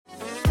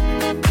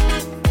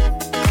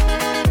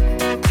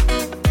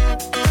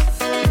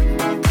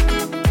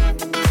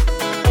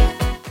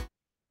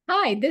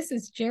Hi, this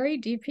is Jerry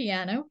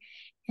DiPiano,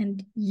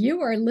 and you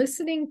are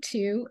listening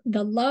to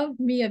the Love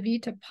Mia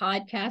Vita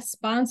podcast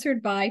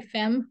sponsored by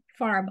Fem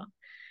Pharma.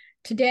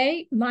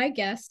 Today, my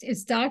guest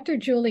is Dr.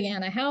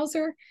 Juliana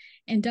Hauser,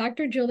 and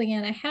Dr.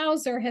 Juliana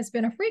Hauser has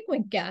been a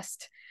frequent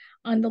guest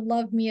on the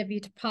Love Mia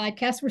Vita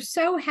podcast. We're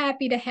so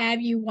happy to have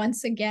you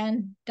once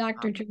again,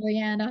 Dr.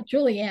 Juliana.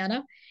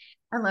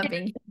 I love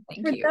being here.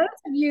 Thank For you. those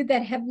of you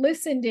that have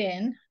listened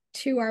in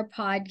to our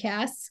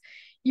podcasts,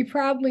 you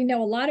probably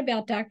know a lot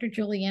about Dr.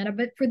 Juliana,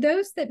 but for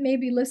those that may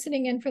be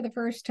listening in for the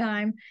first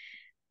time,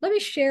 let me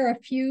share a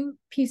few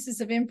pieces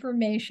of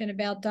information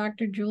about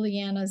Dr.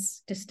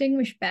 Juliana's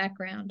distinguished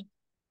background.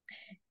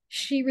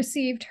 She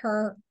received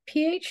her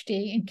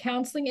PhD in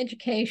counseling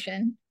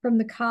education from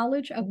the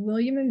College of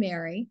William and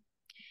Mary,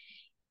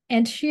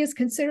 and she is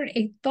considered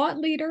a thought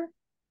leader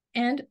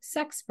and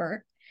sexpert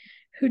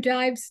who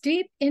dives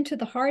deep into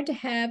the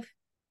hard-to-have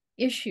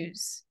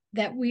issues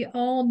that we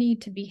all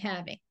need to be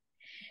having.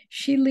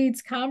 She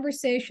leads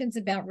conversations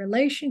about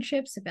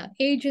relationships, about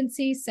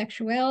agency,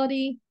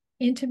 sexuality,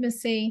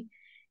 intimacy,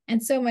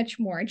 and so much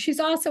more. And she's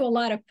also a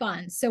lot of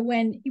fun. So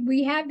when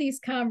we have these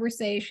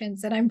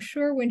conversations, and I'm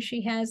sure when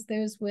she has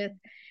those with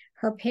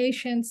her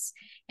patients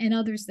and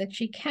others that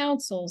she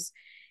counsels,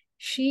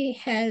 she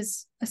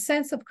has a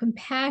sense of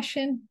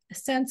compassion, a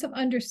sense of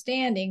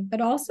understanding,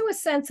 but also a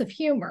sense of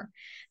humor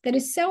that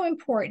is so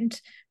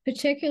important,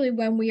 particularly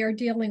when we are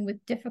dealing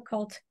with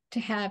difficult to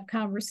have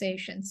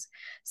conversations.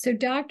 So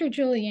Dr.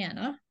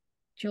 Juliana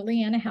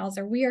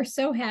Hauser, we are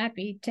so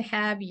happy to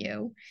have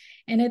you.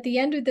 And at the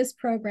end of this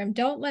program,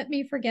 don't let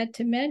me forget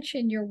to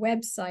mention your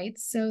website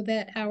so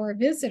that our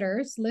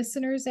visitors,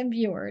 listeners, and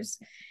viewers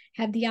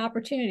have the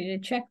opportunity to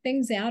check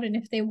things out. And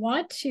if they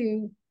want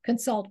to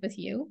consult with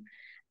you,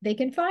 they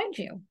can find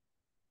you.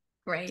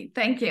 Great.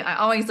 Thank you. I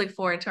always look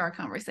forward to our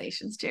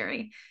conversations,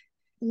 Jerry.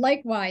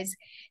 Likewise.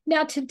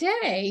 Now,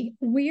 today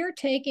we are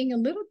taking a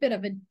little bit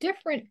of a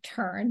different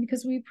turn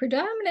because we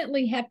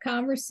predominantly have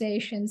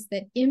conversations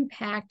that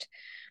impact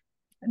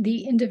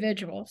the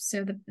individual,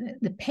 so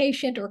the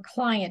patient or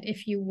client,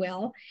 if you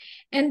will.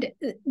 And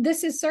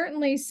this is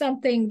certainly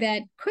something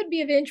that could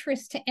be of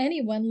interest to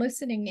anyone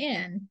listening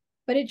in,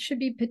 but it should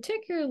be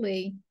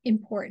particularly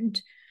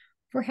important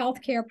for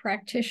healthcare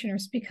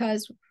practitioners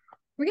because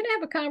we're going to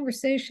have a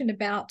conversation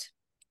about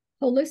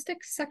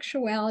holistic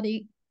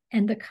sexuality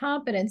and the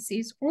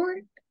competencies or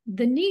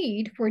the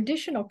need for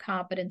additional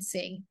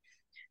competency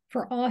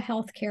for all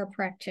healthcare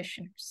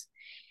practitioners.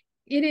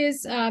 It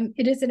is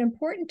an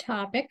important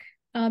topic.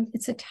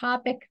 It's a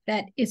topic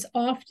that is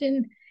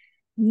often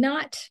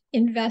not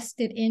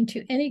invested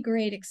into any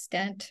great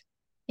extent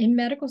in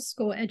medical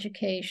school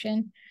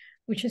education,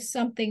 which is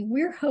something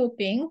we're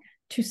hoping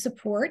to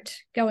support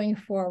going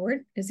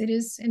forward because it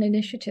is an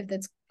initiative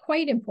that's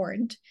quite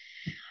important.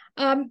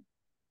 And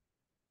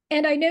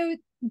I know,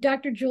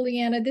 Dr.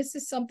 Juliana, this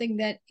is something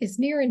that is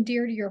near and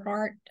dear to your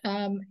heart.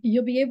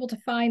 You'll be able to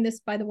find this,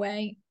 by the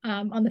way,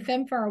 on the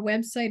FemPhar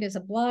website as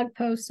a blog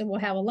post, and we'll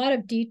have a lot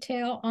of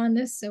detail on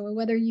this. So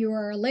whether you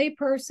are a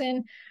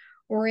layperson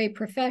or a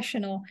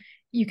professional,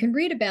 you can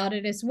read about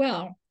it as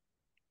well.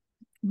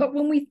 But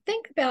when we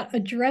think about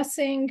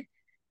addressing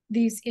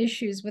these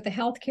issues with a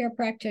healthcare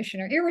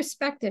practitioner,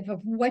 irrespective of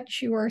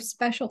what your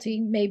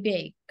specialty may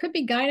be, could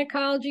be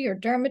gynecology or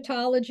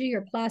dermatology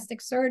or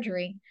plastic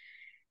surgery,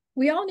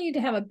 we all need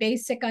to have a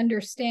basic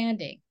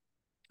understanding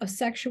of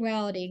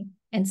sexuality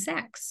and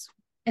sex.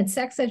 And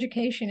sex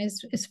education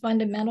is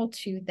fundamental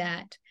to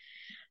that.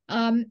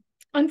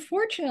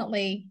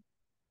 Unfortunately,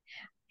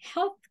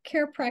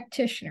 healthcare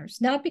practitioners,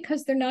 not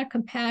because they're not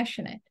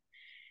compassionate,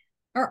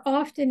 are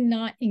often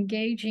not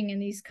engaging in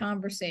these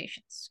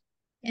conversations.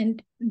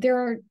 And there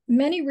are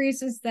many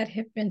reasons that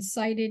have been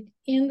cited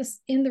in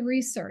the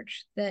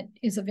research that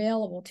is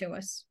available to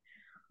us.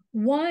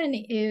 One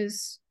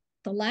is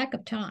the lack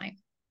of time.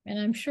 And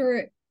I'm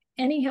sure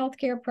any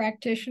healthcare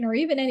practitioner, or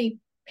even any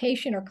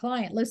patient or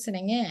client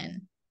listening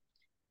in,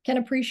 can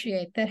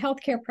appreciate that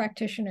healthcare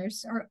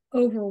practitioners are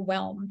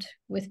overwhelmed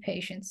with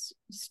patients.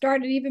 It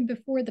started even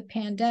before the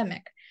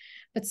pandemic,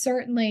 but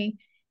certainly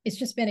it's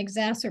just been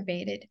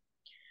exacerbated.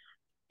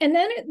 And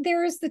then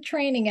there is the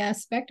training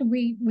aspect.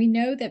 We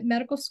know that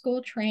medical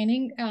school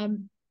training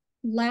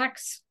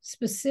lacks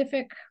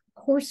specific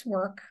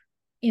coursework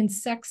in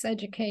sex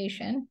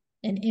education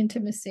and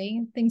intimacy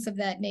and things of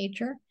that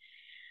nature.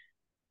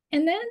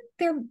 And then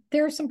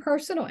there are some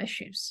personal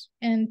issues,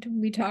 and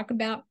we talk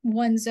about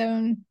one's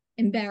own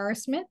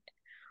embarrassment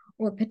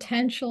or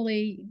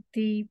potentially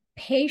the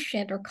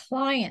patient or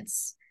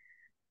client's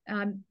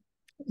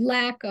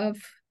lack of,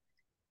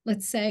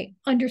 let's say,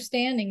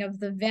 understanding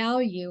of the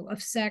value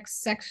of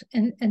sex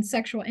and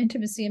sexual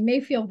intimacy, and may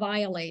feel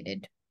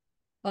violated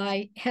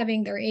by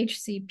having their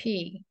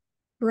HCP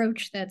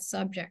broach that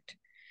subject.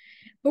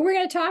 But we're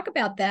going to talk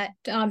about that,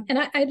 and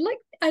I'd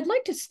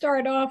like to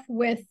start off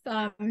with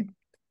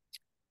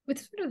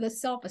sort of the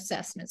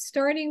self-assessment,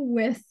 starting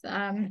with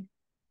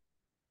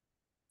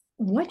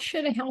what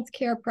should a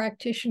healthcare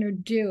practitioner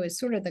do as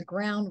sort of the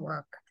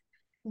groundwork.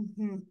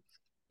 Mm-hmm.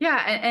 Yeah,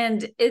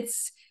 and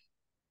it's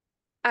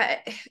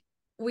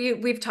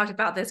we've talked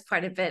about this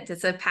quite a bit.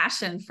 It's a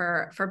passion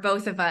for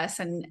both of us,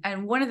 and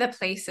one of the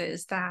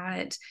places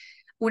that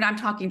when I'm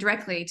talking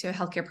directly to a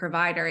healthcare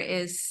provider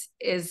is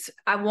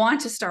I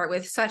want to start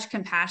with such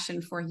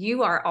compassion for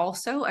you are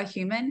also a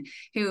human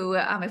who,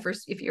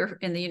 if you're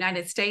in the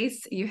United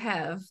States, you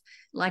have,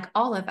 like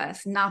all of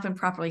us, not been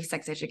properly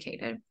sex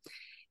educated,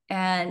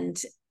 and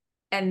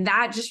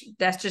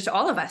that's just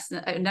all of us.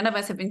 None of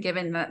us have been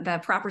given the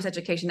proper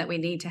education that we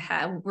need to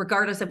have,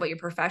 regardless of what your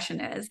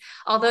profession is.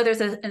 Although there's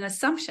an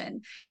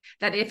assumption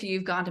that if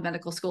you've gone to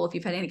medical school, if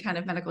you've had any kind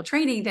of medical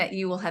training, that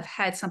you will have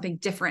had something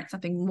different,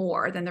 something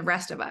more than the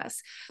rest of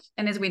us.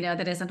 And as we know,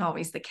 that isn't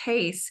always the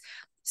case.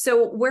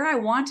 So where I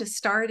want to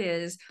start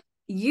is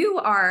you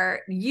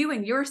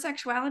and your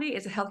sexuality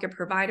as a healthcare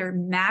provider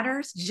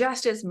matters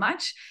just as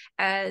much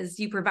as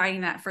you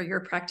providing that for your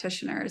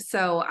practitioners.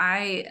 So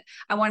I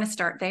want to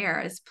start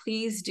there. Is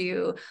please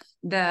do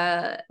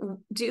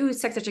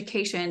sex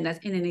education that's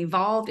in an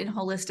evolved and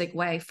holistic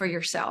way for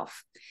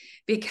yourself,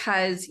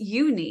 because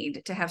you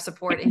need to have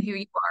support in who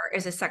you are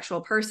as a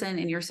sexual person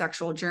in your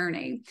sexual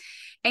journey.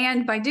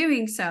 And by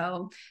doing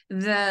so,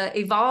 the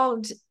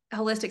evolved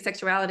holistic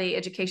sexuality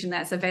education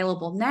that's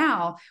available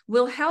now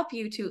will help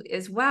you to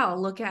as well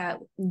look at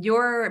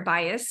your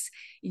bias,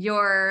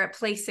 your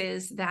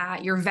places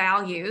that your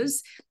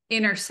values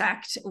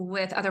intersect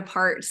with other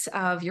parts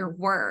of your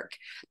work.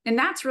 And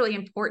that's really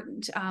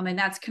important. And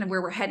that's kind of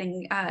where we're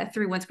heading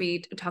through once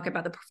we talk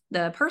about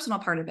the personal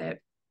part of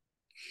it.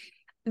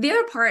 The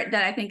other part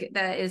that I think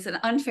that is an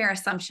unfair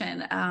assumption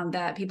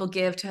that people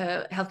give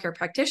to healthcare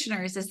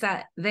practitioners is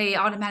that they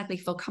automatically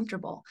feel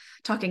comfortable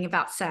talking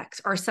about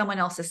sex or someone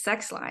else's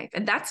sex life.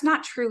 And that's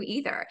not true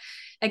either.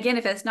 Again,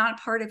 if it's not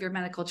part of your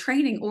medical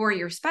training or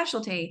your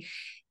specialty,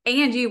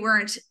 and you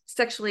weren't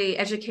sexually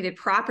educated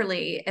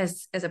properly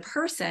as a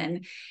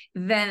person,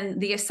 then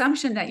the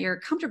assumption that you're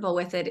comfortable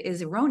with it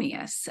is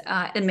erroneous.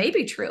 It may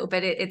be true,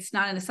 but it's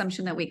not an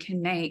assumption that we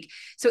can make.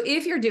 So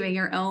if you're doing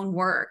your own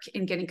work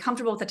and getting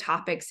comfortable with the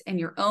topics in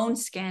your own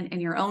skin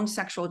and your own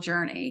sexual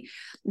journey,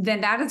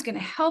 then that is going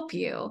to help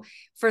you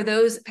for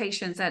those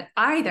patients that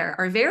either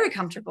are very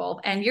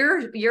comfortable and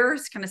you're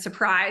kind of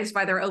surprised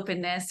by their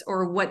openness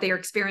or what they're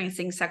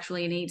experiencing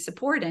sexually and need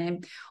support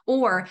in,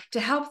 or to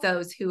help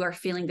those who are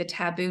feeling the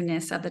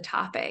taboo-ness of the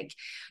topic.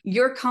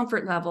 Your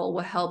comfort level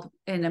will help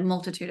in a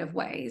multitude of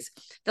ways.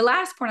 The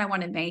last point I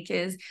want to make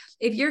is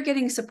if you're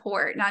getting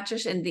support, not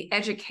just in the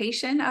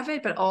education of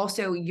it, but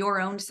also your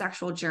own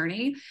sexual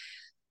journey,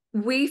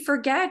 we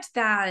forget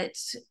that,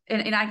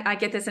 and I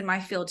get this in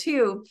my field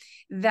too,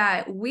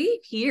 that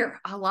we hear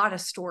a lot of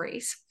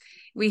stories.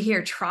 We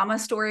hear trauma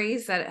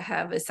stories that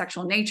have a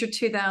sexual nature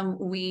to them.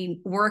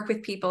 We work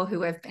with people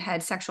who have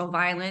had sexual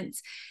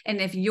violence. And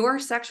if your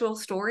sexual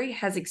story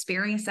has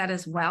experienced that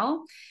as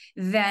well,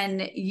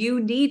 then you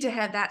need to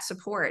have that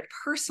support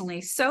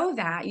personally so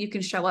that you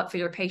can show up for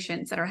your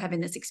patients that are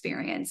having this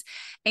experience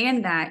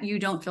and that you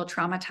don't feel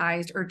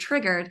traumatized or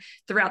triggered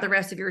throughout the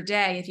rest of your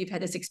day if you've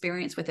had this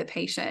experience with a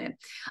patient.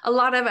 A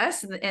lot of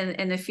us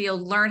in the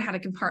field learn how to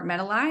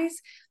compartmentalize,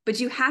 but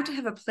you have to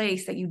have a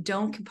place that you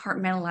don't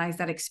compartmentalize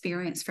that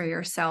experience for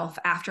yourself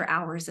after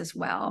hours as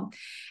well.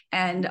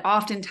 And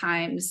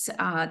oftentimes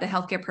the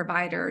healthcare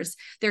providers,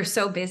 they're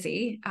so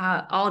busy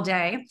all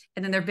day,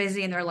 and then they're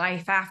busy in their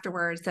life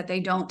afterwards that they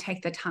don't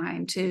take the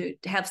time to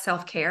have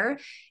self-care,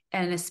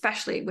 and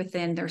especially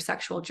within their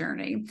sexual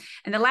journey.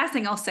 And the last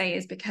thing I'll say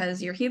is,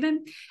 because you're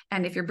human,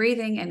 and if you're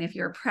breathing, and if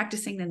you're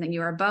practicing, and then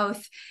you are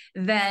both,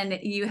 then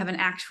you have an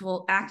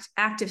actual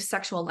active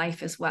sexual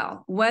life as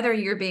well. Whether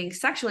you're being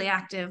sexually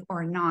active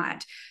or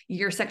not,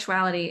 your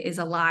sexuality is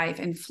alive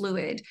and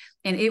fluid,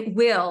 and it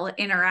will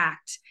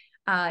interact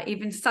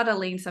even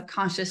subtly and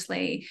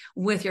subconsciously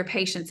with your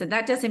patients. And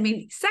that doesn't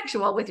mean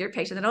sexual with your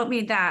patients. I don't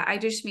mean that. I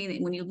just mean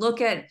that when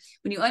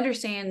you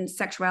understand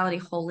sexuality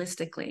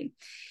holistically,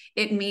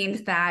 it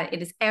means that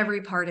it is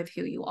every part of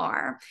who you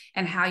are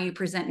and how you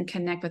present and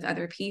connect with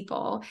other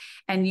people.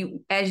 And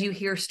as you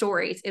hear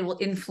stories, it will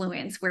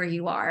influence where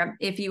you are.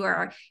 If you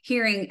are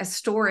hearing a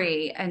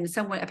story and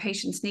a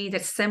patient's need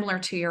that's similar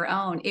to your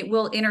own, it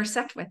will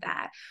intersect with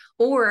that.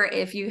 Or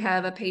if you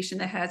have a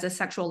patient that has a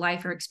sexual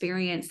life or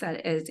experience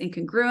that is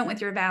incongruent with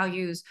your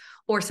values,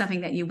 or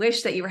something that you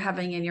wish that you were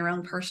having in your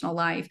own personal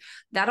life,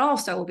 that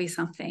also will be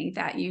something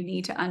that you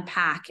need to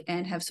unpack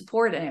and have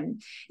support in.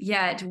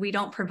 Yet we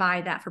don't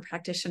provide that for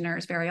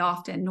practitioners very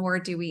often, nor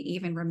do we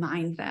even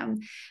remind them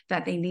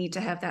that they need to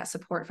have that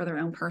support for their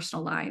own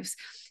personal lives.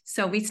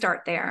 So we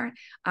start there.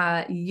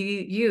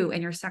 You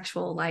and your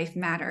sexual life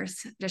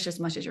matters just as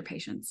much as your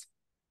patients.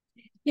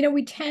 You know,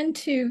 we tend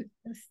to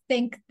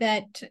think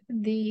that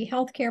the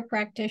healthcare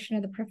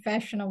practitioner, the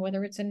professional,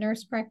 whether it's a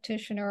nurse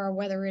practitioner or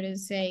whether it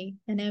is an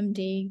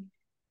MD,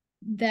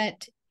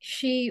 that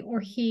she or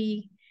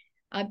he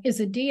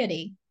is a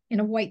deity in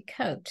a white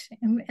coat,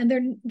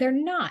 and they're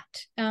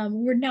not.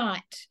 We're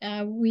not.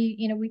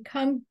 We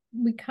come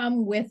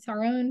with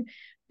our own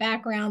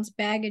backgrounds,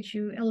 baggage.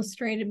 You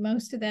illustrated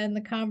most of that in the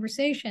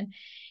conversation,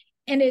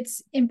 and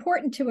it's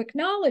important to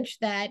acknowledge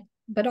that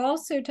but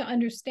also to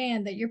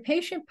understand that your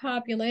patient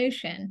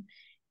population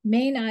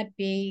may not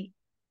be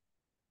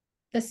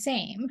the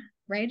same,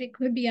 right? It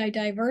could be a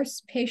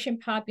diverse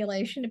patient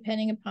population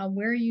depending upon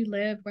where you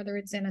live, whether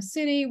it's in a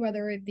city,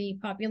 whether the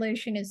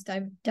population is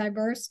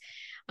diverse.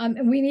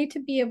 And we need to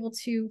be able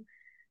to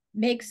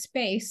make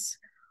space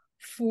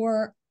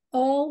for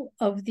all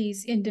of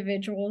these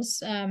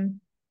individuals,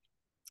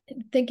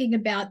 thinking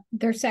about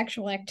their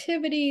sexual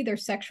activity, their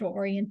sexual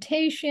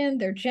orientation,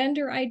 their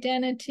gender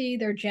identity,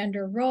 their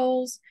gender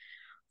roles,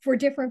 for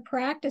different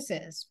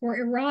practices, for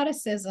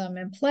eroticism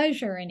and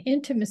pleasure and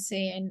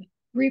intimacy and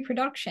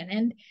reproduction.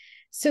 And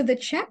so the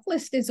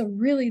checklist is a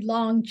really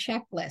long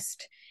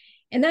checklist.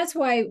 And that's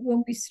why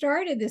when we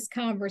started this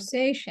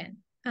conversation,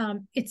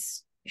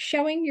 it's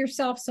showing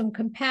yourself some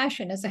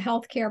compassion as a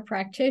healthcare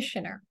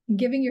practitioner,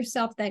 giving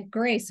yourself that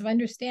grace of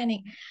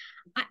understanding.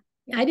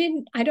 I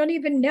don't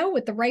even know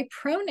what the right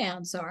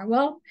pronouns are.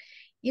 Well,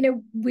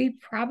 we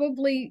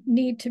probably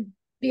need to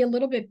be a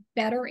little bit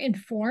better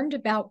informed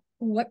about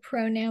what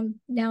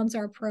pronouns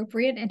are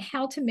appropriate and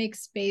how to make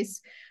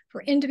space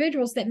for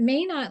individuals that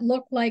may not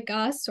look like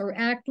us or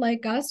act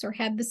like us or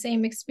have the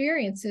same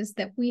experiences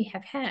that we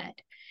have had.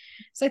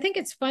 So I think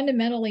it's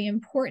fundamentally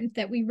important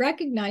that we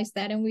recognize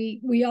that, and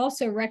we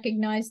also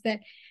recognize that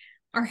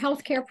our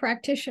healthcare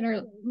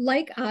practitioner,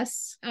 like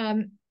us,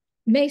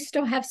 may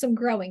still have some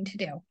growing to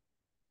do.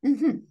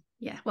 Mm-hmm.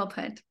 Yeah, well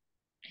put.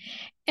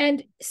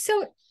 And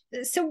so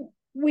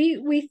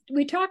we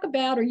talk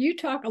about, or you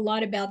talk a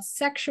lot about,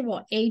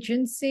 sexual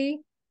agency,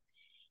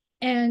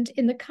 and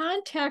in the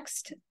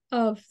context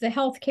of the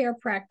healthcare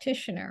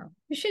practitioner,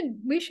 we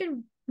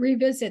should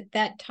revisit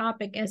that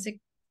topic as it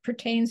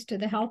pertains to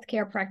the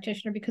healthcare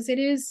practitioner, because it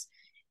is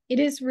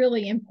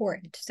really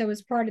important. So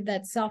as part of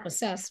that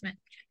self-assessment.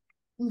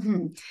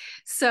 Mm-hmm.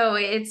 So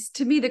it's,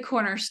 to me, the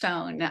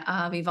cornerstone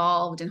of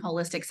evolved and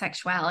holistic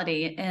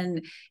sexuality.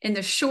 And in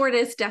the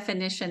shortest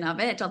definition of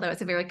it, although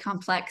it's a very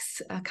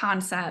complex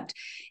concept,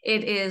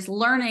 it is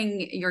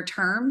learning your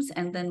terms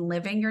and then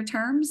living your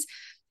terms.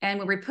 And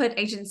when we put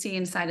agency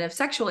inside of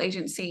sexual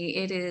agency,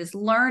 it is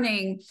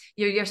learning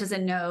your yeses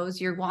and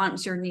nos, your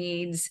wants, your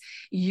needs,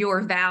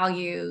 your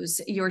values,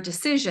 your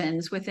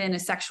decisions within a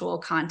sexual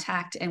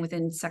contact and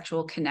within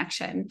sexual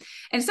connection.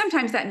 And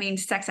sometimes that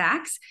means sex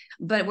acts,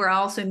 but we're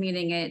also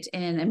meaning it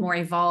in a more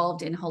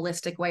evolved and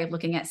holistic way of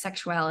looking at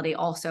sexuality,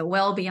 also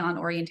well beyond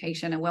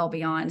orientation and well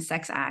beyond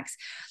sex acts.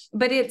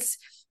 But it's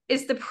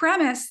the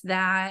premise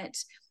that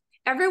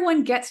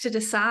everyone gets to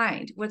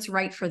decide what's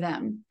right for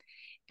them.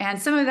 And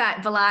some of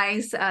that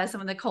belies some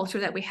of the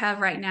culture that we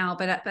have right now,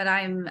 but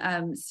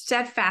I'm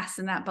steadfast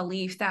in that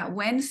belief that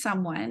when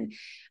someone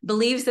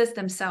believes this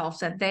themselves,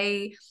 that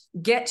they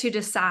get to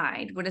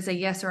decide what is a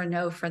yes or a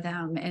no for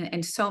them,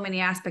 and so many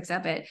aspects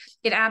of it,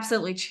 it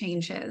absolutely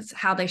changes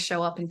how they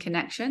show up in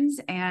connections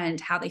and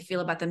how they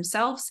feel about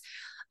themselves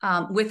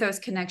with those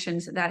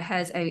connections. That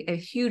has a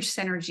huge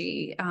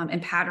synergy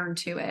and pattern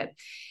to it.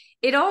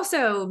 It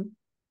also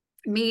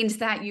means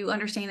that you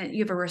understand that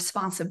you have a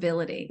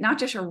responsibility, not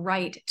just a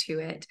right to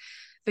it,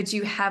 but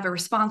you have a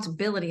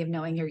responsibility of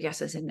knowing your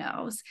yeses and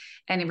nos,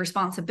 and a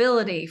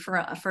responsibility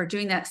for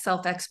doing that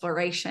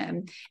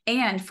self-exploration,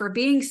 and for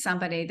being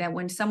somebody that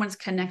when someone's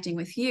connecting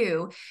with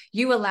you,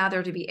 you allow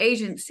there to be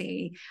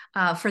agency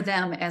for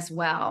them as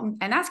well.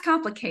 And that's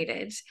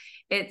complicated.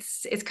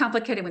 It's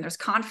complicated when there's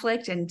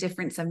conflict and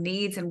difference of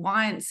needs and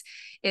wants.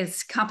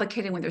 It's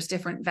complicated when there's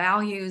different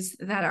values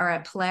that are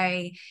at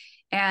play.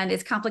 And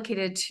it's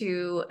complicated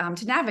to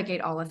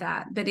navigate all of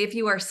that. But if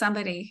you are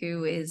somebody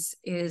who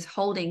is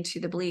holding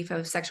to the belief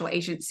of sexual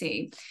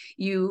agency,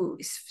 you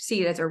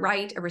see it as a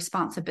right, a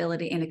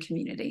responsibility, and a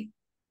community.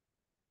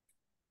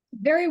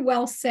 Very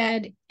well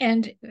said,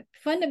 and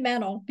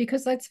fundamental,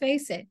 because let's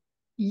face it,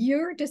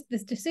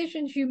 the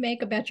decisions you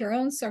make about your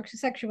own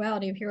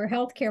sexuality, if you're a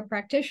healthcare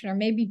practitioner,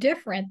 may be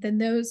different than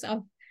those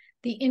of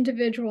the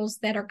individuals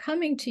that are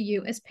coming to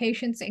you as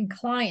patients and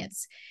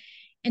clients.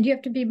 And you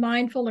have to be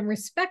mindful and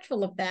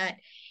respectful of that.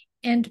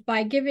 And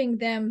by giving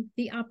them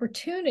the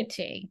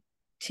opportunity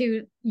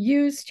to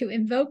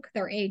invoke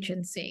their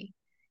agency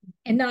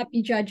and not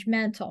be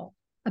judgmental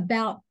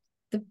about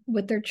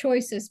what their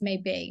choices may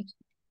be.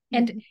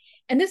 Mm-hmm.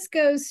 And this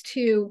goes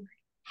to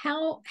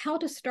how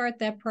to start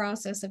that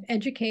process of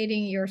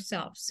educating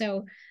yourself.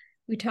 So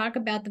we talk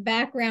about the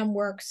background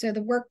work, so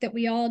the work that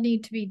we all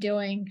need to be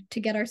doing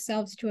to get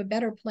ourselves to a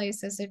better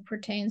place as it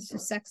pertains to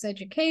sex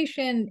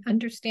education,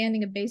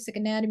 understanding of basic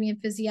anatomy and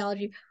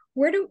physiology.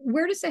 Where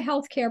does a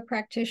healthcare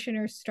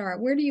practitioner start?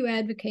 Where do you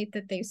advocate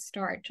that they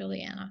start,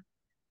 Juliana?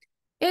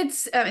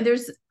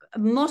 There's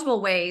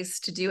multiple ways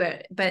to do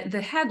it, but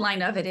the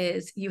headline of it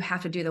is you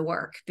have to do the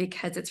work,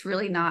 because it's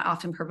really not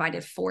often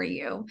provided for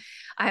you.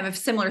 I have a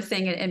similar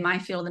thing in my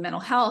field of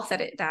mental health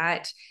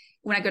that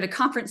when I go to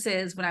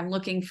conferences, when I'm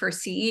looking for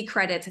CE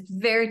credits, it's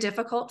very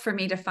difficult for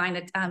me to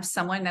find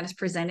someone that is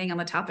presenting on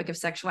the topic of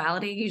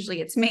sexuality.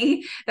 Usually it's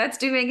me that's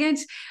doing it.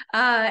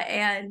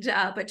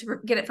 But to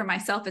get it for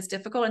myself is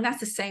difficult. And that's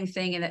the same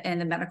thing in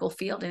the medical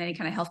field, in any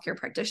kind of healthcare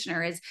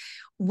practitioner, is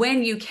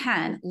when you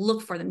can,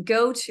 look for them.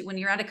 Go to, when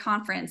you're at a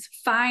conference,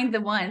 find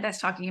the one that's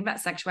talking about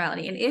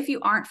sexuality. And if you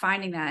aren't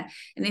finding that,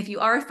 and if you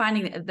are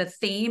finding the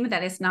theme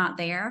that is not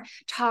there,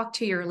 talk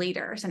to your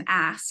leaders and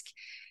ask.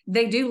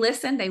 They do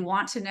listen. They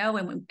want to know.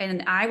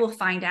 And I will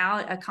find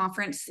out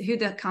who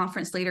the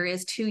conference leader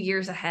is 2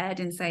 years ahead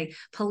and say,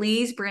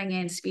 please bring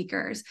in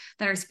speakers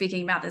that are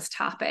speaking about this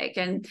topic.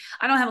 And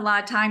I don't have a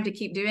lot of time to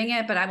keep doing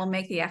it, but I will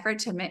make the effort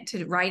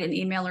to write an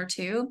email or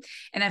two.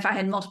 And if I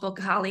had multiple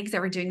colleagues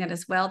that were doing that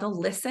as well, they'll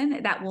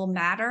listen. That will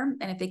matter.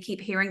 And if they keep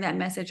hearing that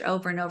message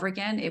over and over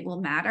again, it will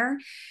matter.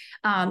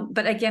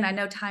 But again, I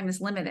know time is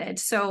limited.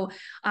 So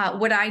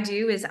what I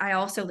do is I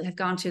also have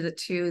gone to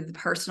the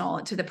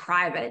personal, to the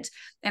private,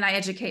 and I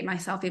educate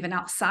myself even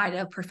outside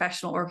of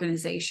professional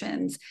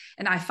organizations.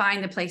 And I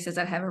find the places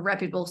that have a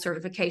reputable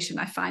certification.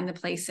 I find the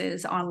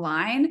places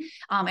online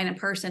and in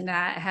person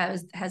that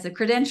has the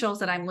credentials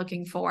that I'm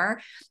looking for,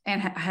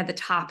 and had the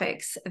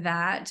topics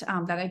that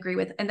I agree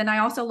with. And then I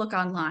also look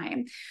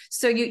online.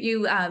 So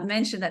you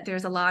mentioned that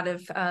there's a lot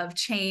of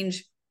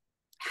change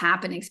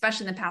happening,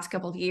 especially in the past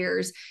couple of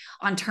years,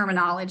 on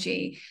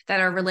terminology that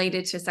are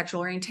related to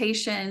sexual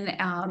orientation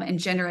and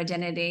gender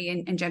identity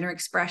and gender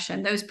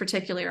expression. Those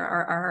particularly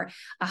are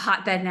a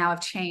hotbed now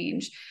of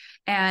change.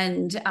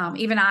 And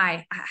even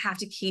I have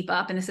to keep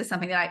up, and this is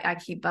something that I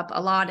keep up a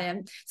lot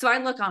in. So I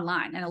look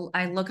online and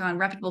I look on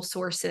reputable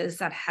sources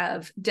that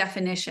have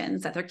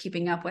definitions that they're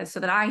keeping up with, so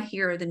that I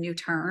hear the new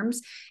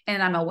terms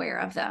and I'm aware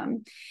of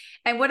them.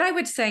 And what I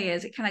would say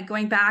is, kind of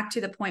going back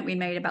to the point we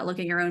made about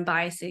looking at your own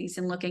biases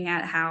and looking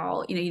at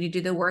how, you need to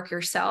do the work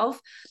yourself,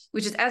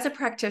 which is, as a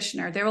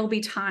practitioner, there will be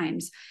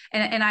times,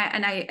 and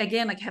I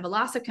again, like, have a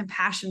lots of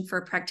compassion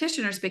for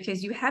practitioners,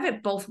 because you have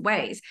it both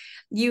ways.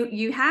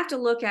 You have to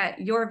look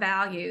at your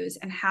values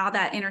and how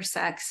that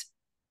intersects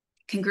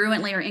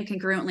congruently or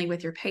incongruently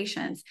with your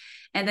patients.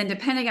 And then,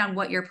 depending on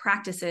what your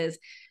practice is,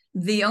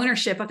 the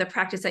ownership of the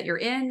practice that you're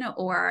in,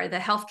 or the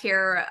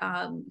healthcare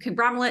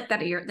conglomerate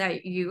that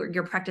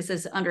your practice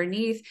is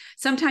underneath,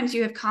 sometimes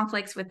you have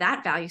conflicts with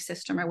that value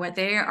system, or what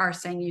they are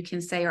saying you can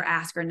say or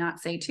ask or not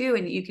say too,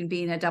 and you can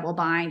be in a double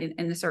bind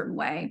in a certain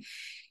way.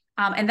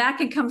 And that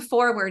can come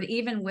forward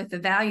even with the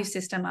value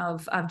system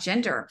of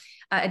gender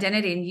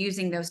identity, and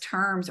using those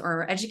terms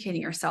or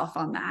educating yourself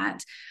on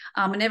that.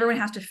 And everyone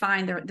has to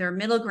find their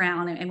middle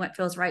ground and what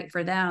feels right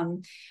for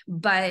them.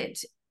 But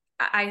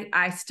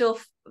I still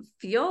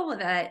feel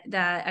that,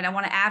 and I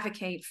want to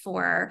advocate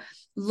for,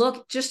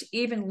 just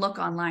even look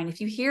online. If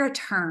you hear a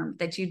term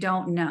that you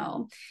don't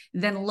know,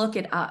 then look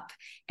it up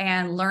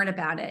and learn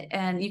about it.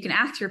 And you can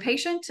ask your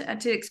patient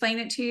to explain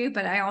it to you,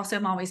 but I also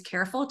am always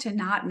careful to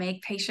not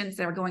make patients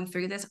that are going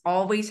through this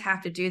always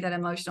have to do that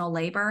emotional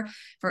labor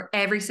for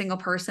every single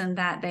person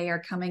that they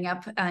are coming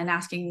up and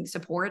asking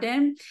support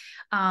in.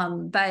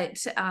 But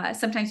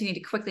sometimes you need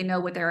to quickly know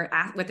what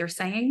they're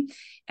saying,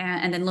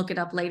 and then look it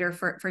up later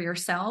for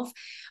yourself.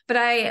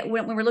 But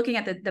when we're looking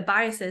at the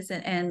biases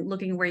and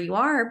looking where you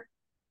are,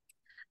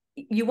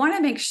 you want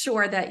to make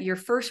sure that your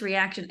first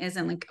reaction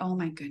isn't like, oh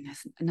my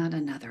goodness, not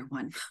another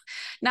one,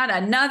 not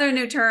another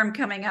new term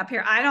coming up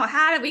here.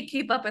 How do we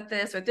keep up with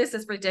this? Or this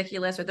is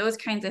ridiculous, or those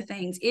kinds of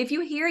things. If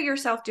you hear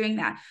yourself doing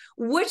that,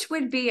 which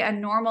would be a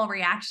normal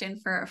reaction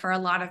for a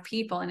lot of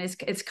people, and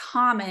it's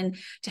common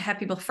to have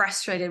people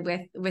frustrated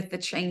with the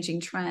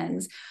changing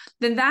trends,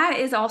 then that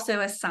is also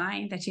a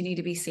sign that you need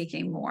to be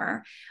seeking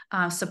more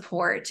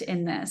support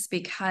in this,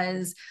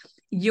 because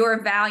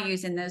your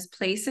values in those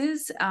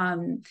places,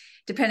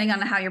 depending on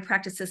how your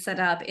practice is set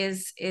up,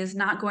 is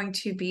not going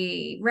to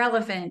be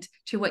relevant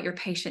to what your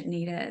patient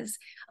need is,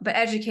 but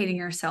educating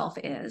yourself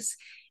is.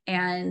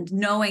 And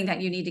knowing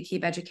that you need to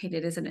keep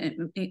educated is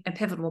a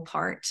pivotal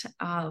part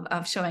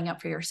of showing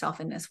up for yourself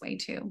in this way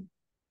too.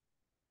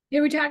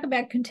 We talk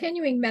about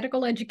continuing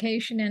medical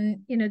education,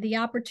 and the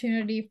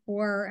opportunity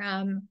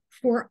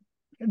for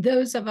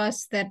those of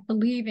us that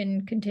believe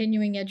in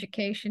continuing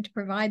education to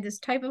provide this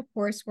type of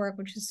coursework,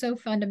 which is so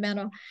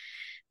fundamental.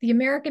 The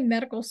American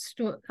Medical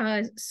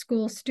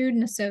School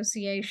Student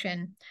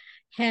Association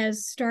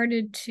has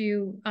started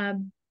to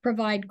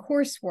provide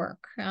coursework.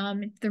 There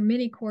are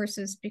many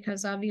courses,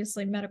 because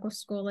obviously medical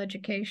school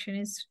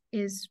education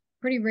is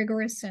pretty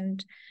rigorous,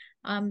 and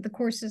the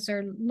courses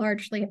are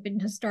largely have been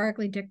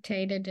historically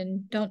dictated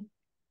and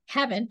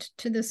haven't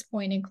to this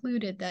point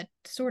included that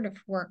sort of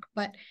work.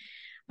 But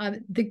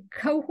the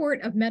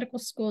cohort of medical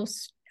school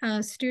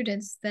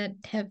students that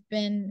have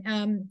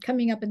been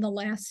coming up in the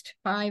last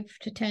 5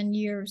 to 10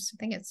 years, I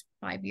think it's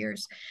 5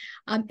 years,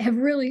 have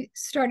really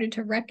started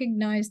to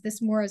recognize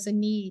this more as a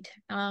need.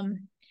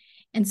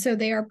 And so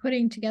they are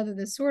putting together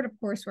this sort of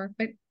coursework,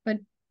 but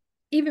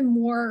even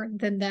more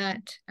than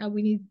that,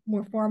 we need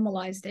more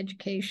formalized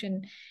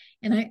education.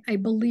 And I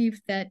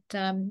believe that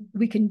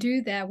we can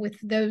do that with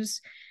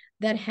those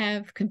that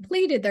have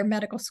completed their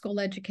medical school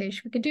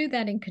education. We could do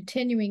that in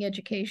continuing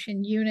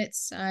education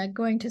units,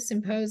 going to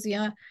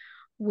symposia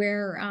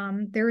where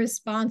there is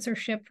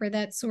sponsorship for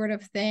that sort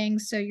of thing.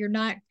 So you're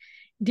not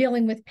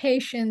dealing with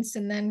patients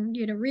and then,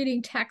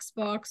 reading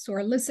textbooks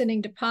or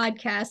listening to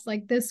podcasts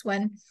like this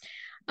one.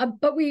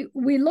 But we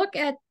look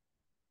at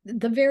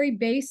the very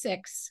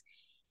basics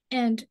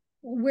and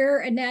where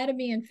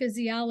anatomy and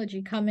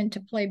physiology come into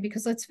play,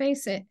 because let's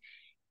face it,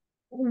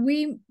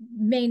 we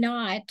may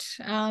not,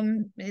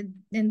 in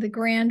the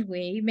grand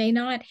we, may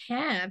not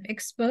have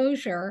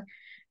exposure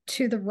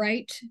to the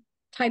right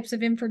types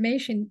of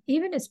information,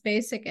 even as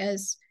basic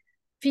as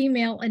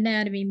female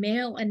anatomy,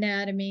 male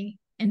anatomy,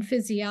 and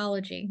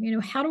physiology.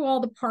 How do all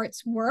the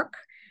parts work?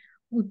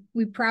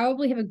 We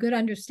probably have a good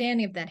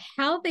understanding of that.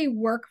 How they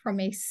work from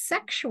a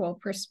sexual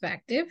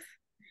perspective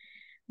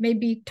may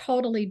be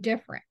totally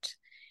different.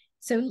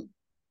 So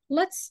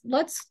let's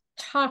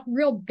talk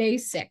real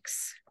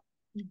basics.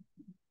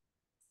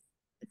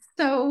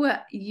 So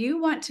you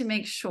want to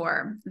make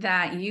sure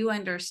that you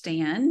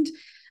understand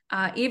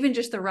even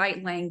just the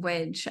right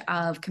language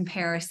of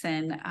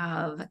comparison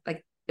of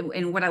like,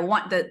 and what I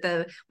want,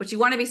 what you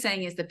want to be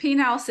saying is the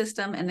penile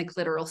system and the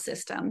clitoral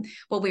system.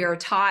 What we are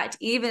taught,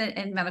 even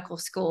in medical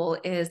school,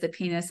 is the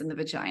penis and the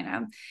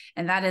vagina.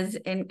 And that is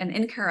an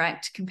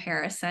incorrect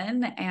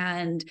comparison.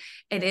 And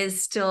it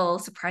is still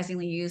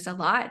surprisingly used a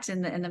lot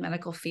in the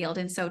medical field.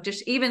 And so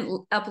just even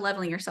up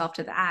leveling yourself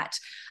to that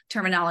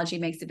terminology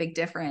makes a big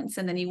difference.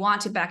 And then you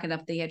want to back it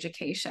up the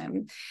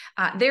education.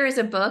 There is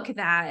a book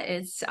that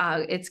it's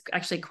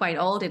actually quite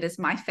old. It is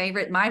my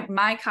favorite.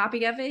 My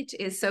copy of it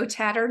is so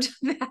tattered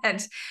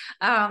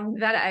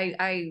that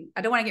I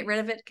don't want to get rid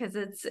of it because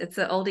it's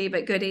an oldie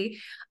but goodie.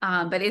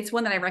 But it's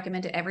one that I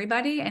recommend to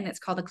everybody, and it's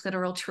called The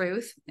Clitoral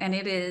Truth. And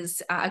it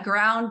is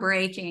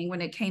groundbreaking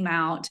when it came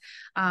out.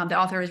 The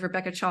author is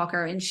Rebecca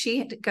Chalker, and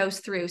she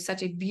goes through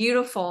such a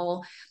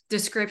beautiful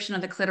description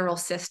of the clitoral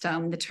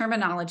system, the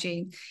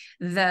terminology.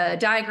 The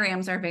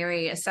diagrams are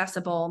very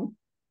accessible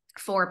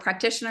for a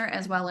practitioner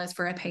as well as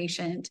for a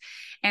patient.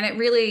 And it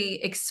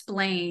really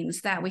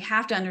explains that we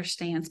have to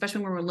understand,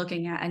 especially when we're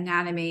looking at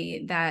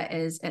anatomy that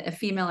is a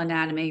female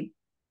anatomy,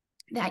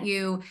 that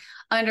you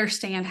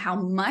understand how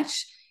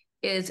much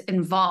is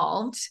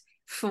involved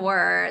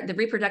for the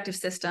reproductive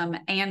system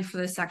and for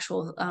the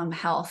sexual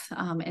health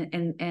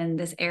in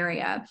this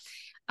area.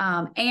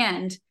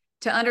 And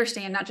to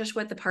understand not just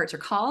what the parts are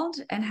called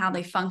and how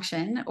they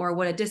function or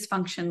what a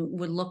dysfunction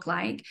would look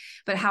like,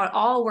 but how it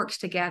all works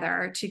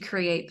together to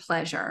create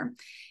pleasure.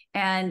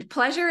 And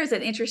pleasure is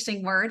an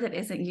interesting word that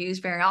isn't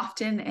used very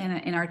often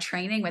in our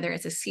training, whether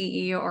it's a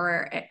CE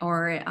or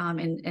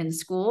in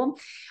school,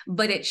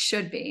 but it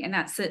should be. And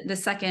that's the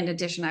second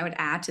addition I would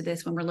add to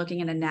this when we're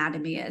looking at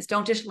anatomy is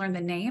don't just learn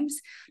the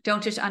names,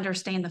 don't just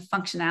understand the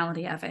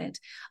functionality of it,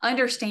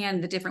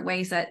 understand the different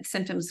ways that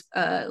symptoms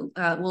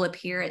will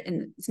appear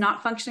and it's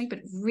not functioning, but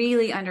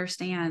really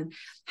understand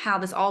how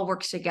this all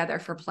works together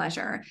for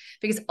pleasure.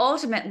 Because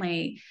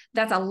ultimately,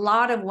 that's a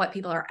lot of what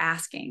people are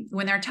asking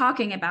when they're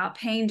talking about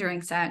pain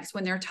during sex,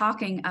 when they're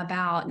talking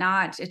about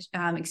not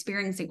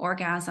experiencing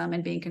orgasm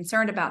and being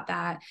concerned about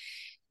that.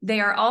 They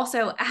are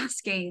also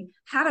asking,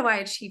 how do I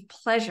achieve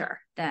pleasure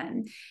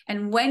then?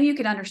 And when you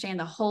can understand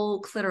the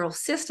whole clitoral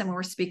system, when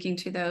we're speaking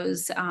to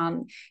those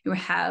who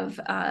have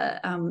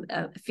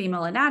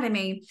female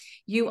anatomy,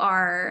 you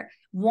are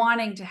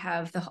wanting to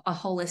have a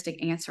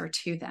holistic answer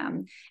to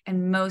them.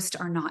 And most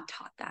are not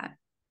taught that.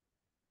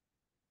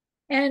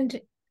 And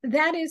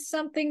that is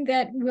something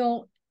that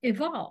will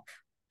evolve.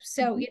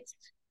 So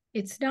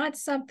it's not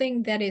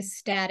something that is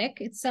static.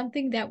 It's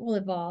something that will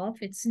evolve.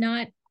 It's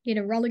not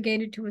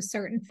relegated to a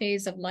certain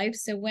phase of life.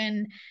 So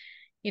when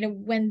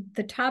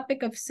the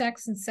topic of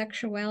sex and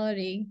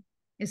sexuality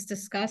is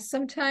discussed,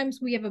 sometimes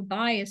we have a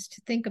bias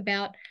to think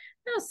about,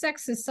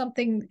 sex is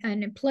something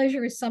and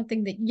pleasure is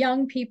something that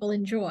young people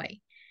enjoy.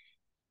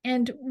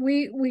 And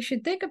we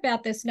should think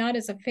about this not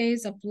as a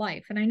phase of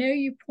life. And I know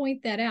you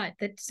point that out,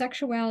 that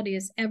sexuality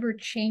is ever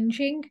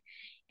changing.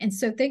 And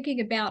so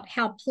thinking about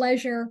how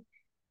pleasure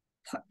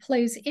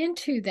plays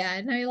into that,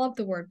 and I love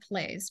the word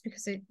plays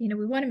because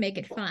we want to make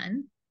it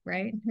fun,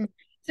 right? Mm-hmm.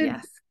 So,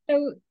 yes.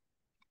 So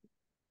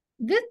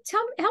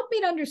help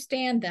me to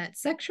understand that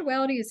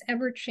sexuality is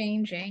ever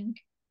changing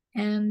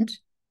and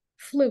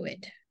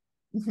fluid.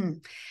 Mm-hmm.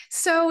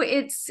 So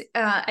it's,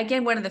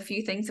 again, one of the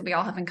few things that we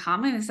all have in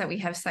common is that we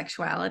have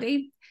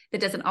sexuality.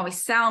 That doesn't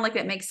always sound like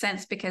that makes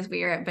sense because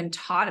we have been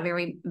taught a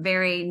very,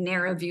 very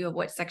narrow view of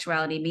what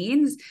sexuality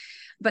means.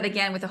 But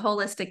again, with a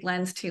holistic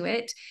lens to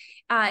it,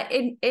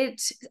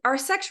 our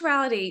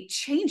sexuality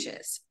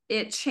changes.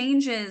 It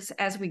changes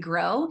as we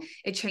grow.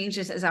 It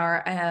changes as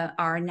our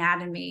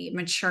anatomy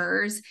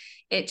matures.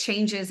 It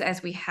changes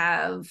as we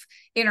have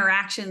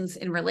interactions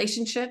in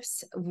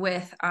relationships,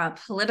 with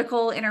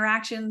political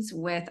interactions,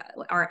 with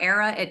our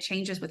era. It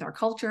changes with our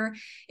culture.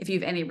 If you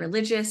have any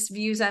religious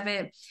views of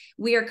it,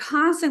 we are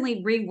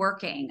constantly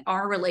reworking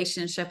our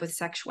relationship with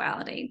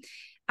sexuality.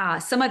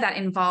 Some of that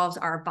involves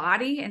our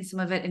body, and some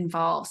of it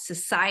involves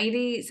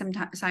society.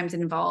 Sometimes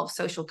it involves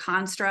social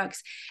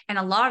constructs, and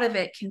a lot of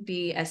it can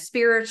be a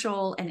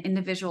spiritual and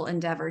individual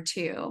endeavor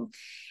too.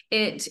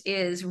 It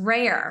is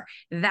rare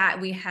that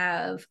we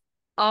have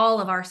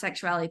all of our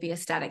sexuality be a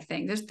static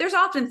thing. There's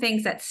often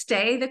things that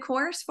stay the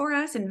course for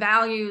us, and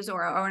values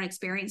or our own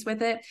experience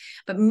with it.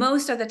 But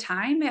most of the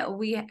time,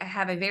 we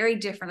have a very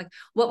different, like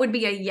what would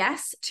be a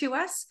yes to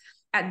us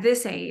at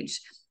this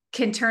age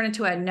can turn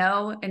into a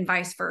no, and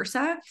vice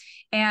versa.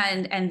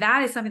 And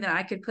that is something that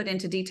I could put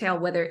into detail,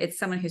 whether it's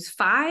someone who's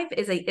 5,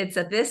 it's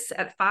a this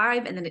at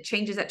 5, and then it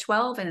changes at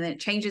 12, and then it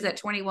changes at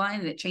 21,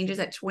 and it changes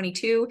at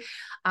 22,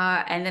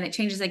 and then it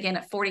changes again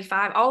at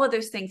 45. All of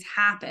those things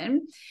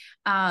happen.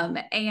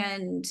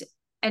 And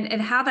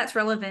how that's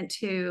relevant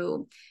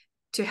to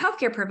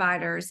healthcare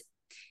providers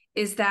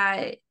is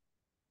that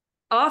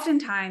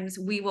oftentimes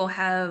we will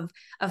have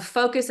a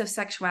focus of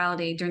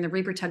sexuality during the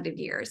reproductive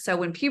years. So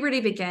when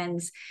puberty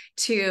begins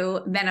to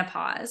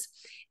menopause,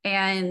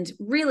 and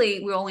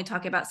really we're only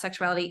talking about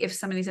sexuality if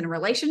somebody's in a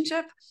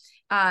relationship,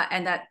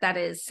 and that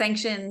is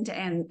sanctioned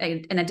and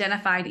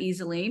identified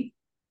easily,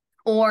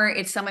 or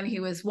it's someone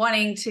who is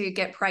wanting to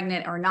get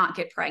pregnant or not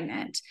get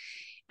pregnant.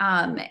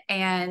 And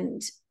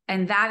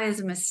that is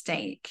a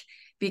mistake,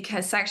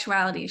 because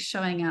sexuality is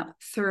showing up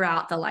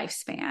throughout the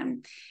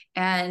lifespan,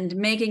 and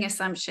making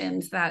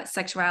assumptions that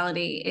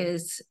sexuality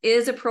is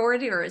a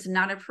priority or is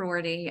not a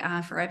priority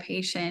for a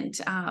patient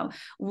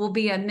will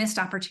be a missed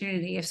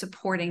opportunity of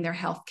supporting their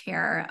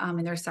healthcare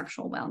and their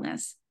sexual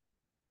wellness.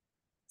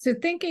 So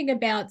thinking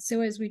about,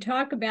 so as we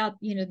talk about,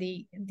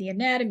 the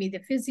anatomy, the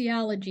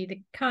physiology,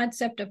 the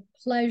concept of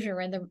pleasure,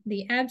 and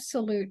the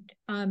absolute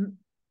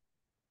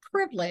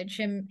privilege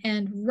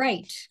and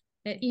right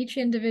that each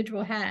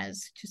individual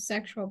has to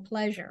sexual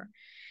pleasure,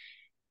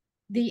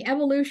 the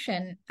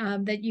evolution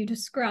that you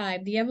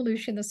described,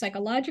 the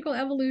psychological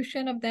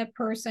evolution of that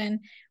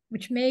person,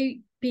 which may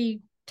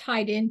be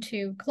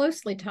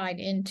closely tied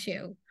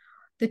into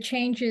the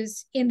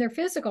changes in their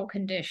physical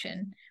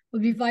condition,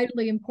 would be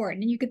vitally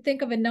important. And you could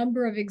think of a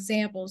number of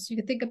examples. You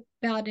could think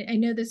about it. I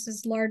know this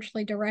is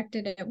largely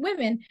directed at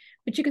women,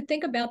 but you could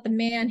think about the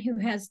man who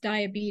has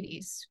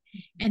diabetes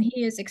and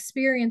he is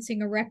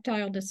experiencing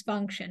erectile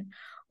dysfunction.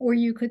 Or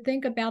you could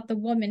think about the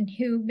woman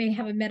who may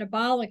have a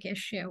metabolic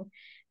issue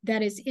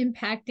that is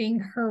impacting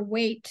her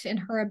weight and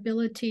her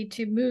ability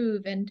to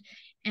move,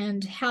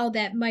 and how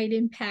that might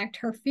impact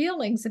her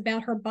feelings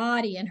about her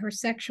body and her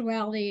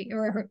sexuality,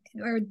 or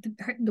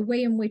the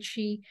way in which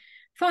she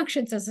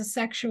functions as a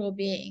sexual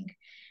being.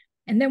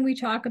 And then we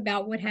talk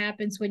about what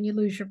happens when you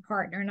lose your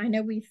partner. And I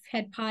know we've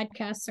had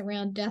podcasts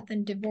around death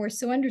and divorce.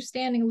 So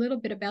understanding a little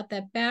bit about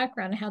that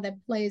background and how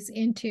that plays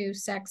into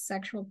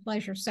sexual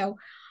pleasure. So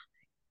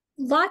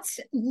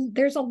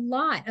there's a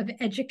lot of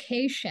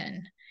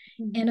education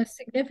and a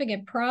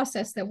significant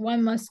process that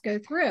one must go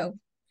through.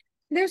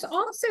 There's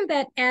also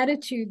that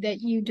attitude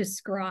that you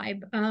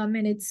describe,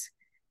 and it's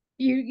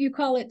you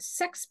call it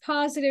sex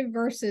positive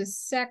versus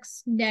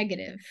sex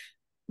negative.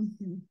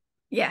 Mm-hmm.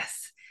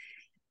 Yes.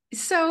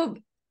 So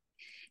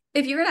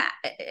if you're gonna,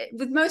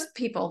 with most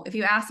people, if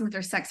you ask them if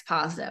they're sex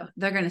positive,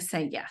 they're going to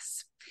say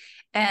yes.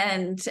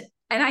 And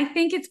I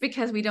think it's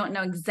because we don't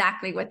know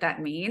exactly what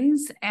that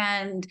means.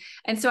 And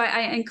so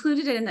I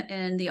included it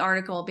in the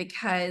article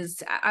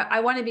because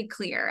I want to be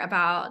clear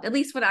about at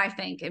least what I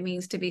think it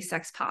means to be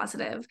sex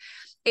positive.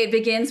 It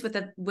begins with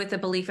the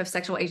belief of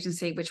sexual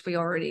agency, which we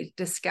already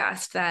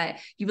discussed,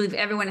 that you believe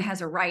everyone has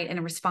a right and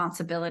a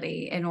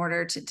responsibility in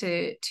order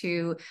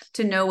to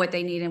know what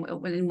they need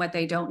and what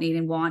they don't need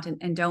and want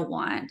and don't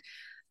want.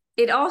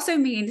 It also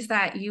means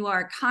that you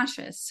are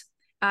conscious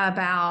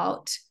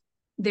about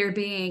there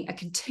being a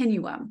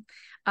continuum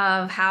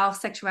of how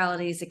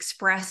sexuality is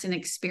expressed and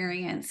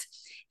experienced,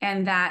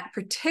 and that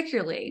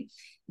particularly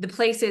the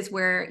places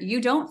where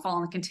you don't fall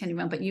in the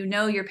continuum, but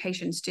your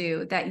patients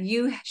do, that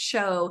you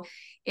show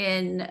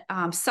in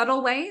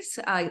subtle ways,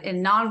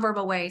 in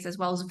nonverbal ways, as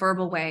well as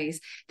verbal ways,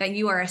 that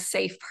you are a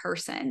safe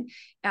person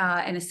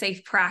and a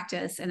safe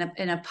practice and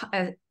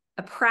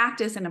a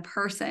practice and a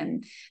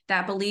person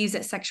that believes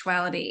that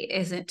sexuality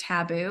isn't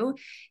taboo,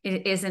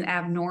 it isn't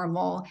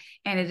abnormal,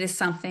 and it is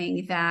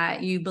something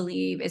that you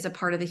believe is a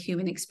part of the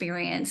human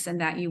experience, and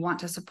that you want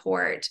to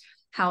support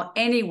how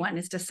anyone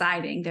is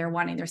deciding they're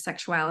wanting their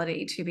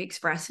sexuality to be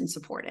expressed and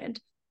supported.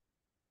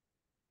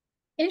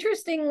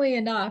 Interestingly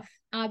enough,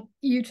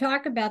 you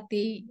talk about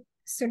the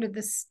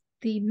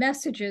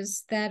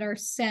messages that are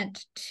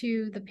sent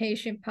to the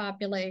patient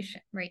population,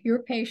 right?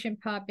 Your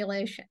patient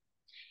population.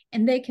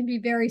 And they can be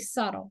very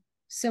subtle.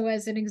 So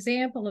as an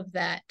example of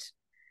that,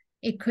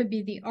 it could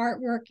be the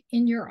artwork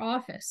in your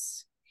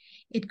office.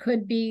 It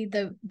could be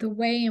the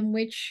way in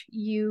which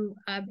you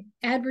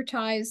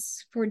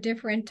advertise for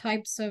different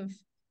types of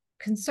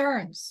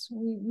concerns.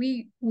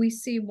 We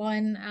see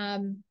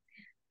one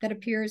that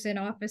appears in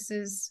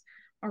offices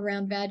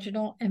around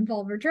vaginal and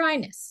vulvar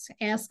dryness.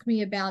 Ask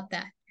me about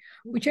that,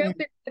 which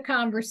opens the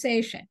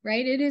conversation,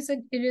 right? It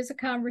is a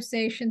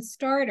conversation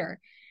starter.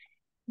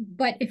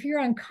 But if you're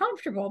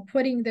uncomfortable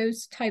putting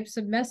those types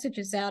of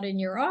messages out in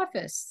your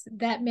office,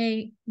 that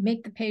may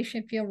make the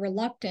patient feel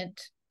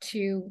reluctant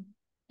to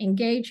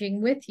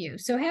engaging with you.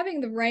 So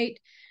having the right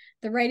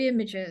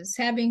images,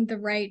 having the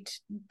right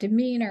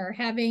demeanor,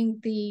 having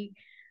the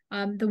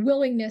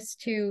willingness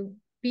to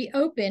be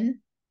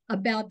open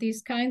about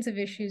these kinds of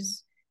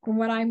issues, from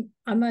what I'm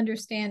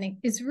understanding,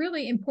 is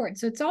really important.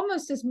 So it's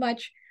almost as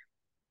much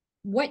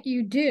what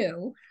you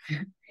do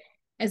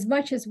as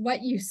much as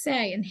what you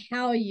say and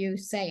how you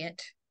say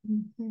it.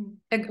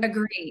 Mm-hmm.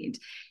 Agreed.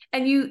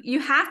 And you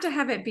have to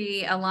have it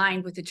be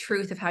aligned with the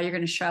truth of how you're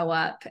going to show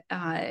up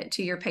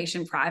to your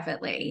patient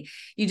privately.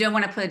 You don't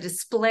want to put a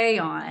display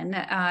on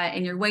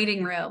in your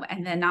waiting room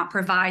and then not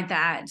provide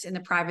that in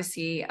the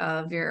privacy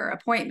of your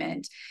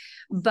appointment.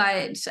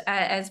 But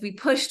as we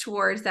push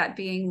towards that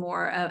being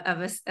more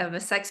of a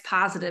sex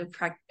positive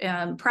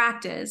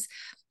practice,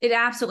 it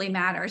absolutely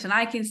matters. And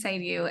I can say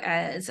to you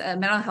as a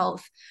mental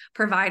health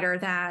provider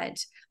that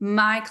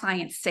my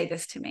clients say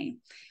this to me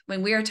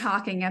when we are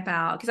talking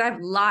about, because I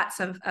have lots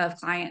of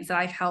clients that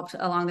I've helped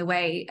along the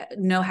way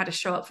know how to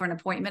show up for an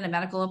appointment, a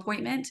medical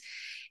appointment.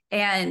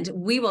 And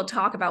we will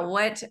talk about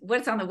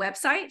what's on the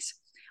website,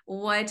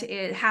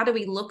 how do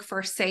we look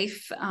for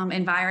safe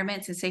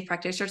environments and safe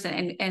practitioners.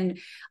 And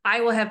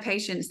I will have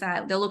patients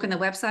that they'll look on the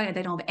website and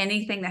they don't have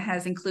anything that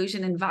has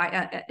inclusion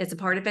as a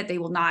part of it. They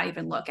will not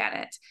even look at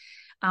it.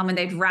 And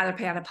they'd rather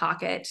pay out of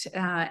pocket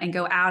and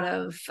go out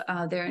of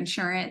their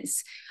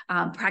insurance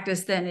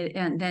practice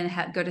than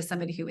go to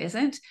somebody who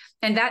isn't.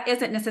 And that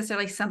isn't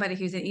necessarily somebody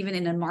who's even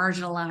in a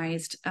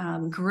marginalized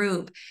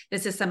group.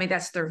 This is somebody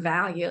that's their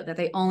value, that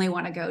they only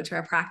want to go to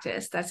a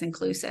practice that's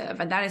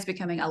inclusive. And that is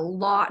becoming a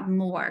lot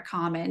more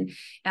common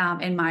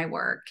in my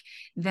work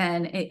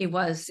than it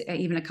was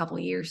even a couple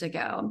of years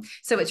ago.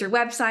 So it's your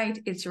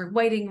website, it's your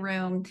waiting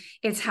room,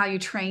 it's how you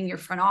train your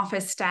front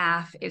office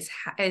staff,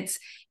 it's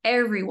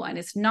everyone.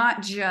 It's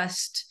not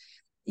just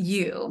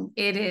you.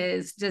 It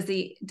is,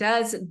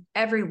 does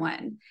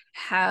everyone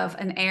have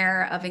an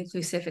air of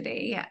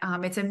inclusivity?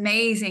 It's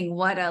amazing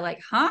what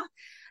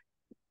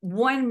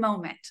one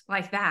moment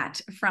like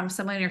that from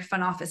someone in your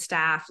front office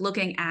staff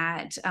looking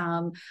at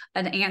an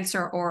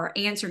answer or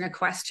answering a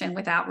question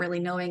without really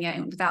knowing it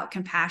and without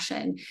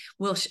compassion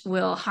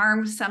will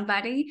harm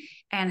somebody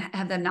and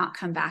have them not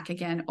come back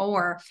again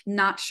or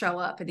not show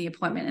up at the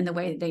appointment in the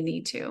way that they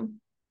need to.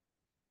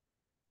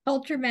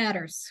 Culture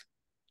matters.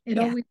 It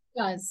always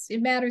does.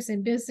 It matters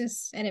in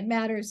business and it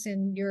matters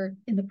in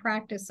the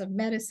practice of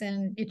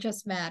medicine. It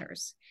just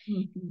matters.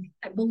 Mm-hmm.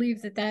 I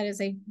believe that is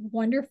a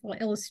wonderful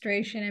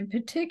illustration, and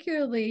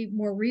particularly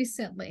more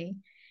recently,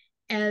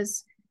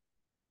 as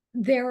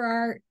there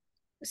are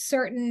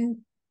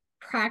certain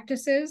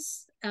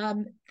practices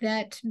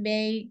that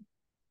may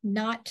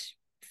not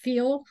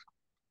feel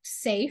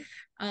safe,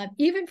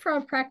 even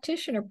from a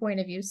practitioner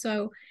point of view.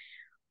 So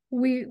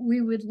we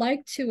would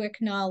like to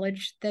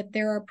acknowledge that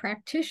there are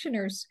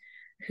practitioners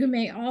who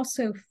may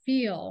also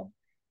feel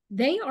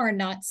they are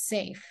not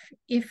safe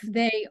if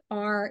they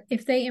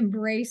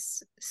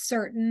embrace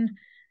certain,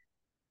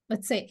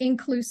 let's say,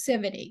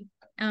 inclusivity,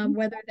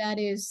 whether that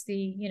is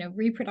the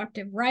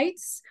reproductive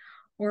rights,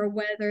 or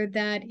whether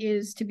that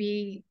is to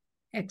be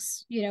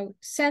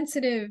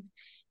sensitive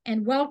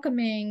and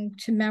welcoming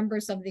to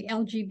members of the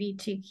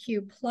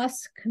LGBTQ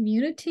plus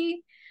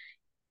community,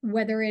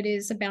 whether it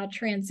is about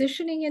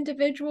transitioning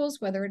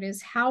individuals, whether it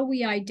is how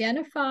we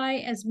identify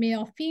as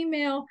male,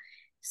 female.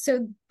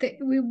 So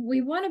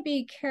we want to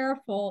be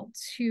careful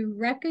to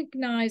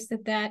recognize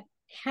that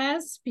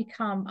has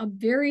become a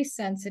very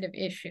sensitive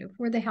issue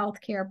for the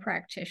healthcare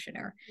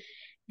practitioner.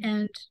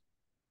 And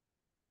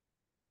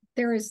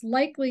there is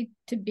likely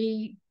to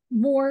be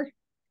more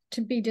to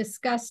be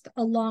discussed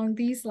along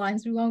these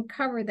lines. We won't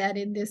cover that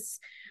in this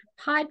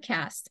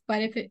podcast,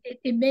 but if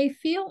it may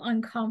feel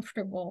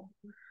uncomfortable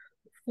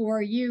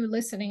for you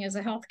listening as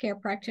a healthcare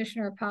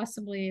practitioner, or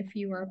possibly if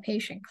you are a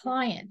patient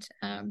client,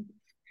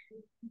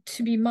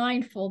 to be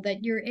mindful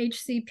that your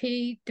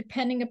HCP,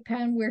 depending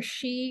upon where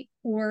she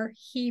or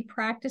he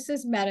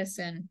practices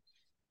medicine,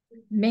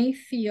 may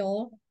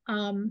feel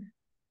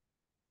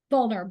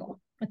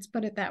vulnerable. Let's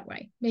put it that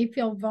way. May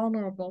feel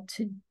vulnerable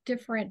to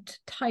different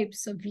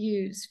types of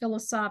views,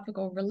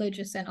 philosophical,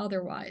 religious, and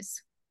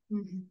otherwise.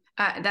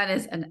 Mm-hmm. That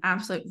is an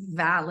absolute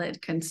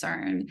valid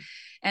concern.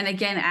 And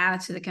again,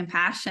 add to the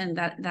compassion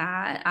that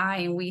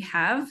we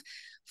have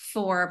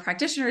for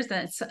practitioners,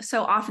 that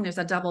so often there's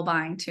a double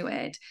bind to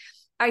it.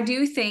 I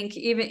do think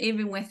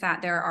even with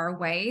that, there are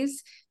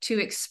ways to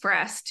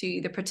express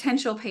to the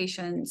potential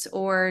patients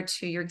or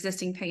to your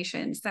existing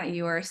patients that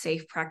you are a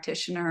safe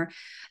practitioner,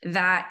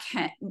 that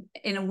can,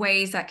 in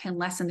ways that can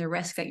lessen the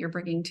risk that you're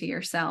bringing to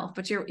yourself.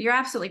 But you're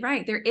absolutely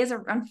right.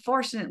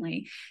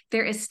 Unfortunately,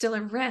 there is still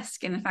a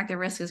risk. And in fact, the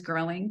risk is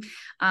growing.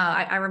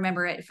 I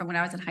remember it from when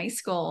I was in high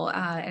school.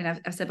 And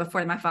I've said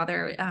before that my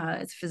father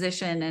is a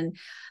physician and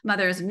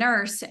mother is a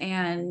nurse.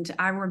 And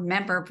I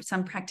remember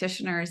some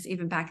practitioners,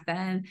 even back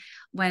then,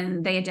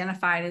 when they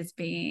identified as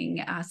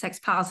being sex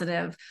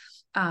positive,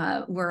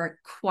 were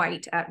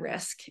quite at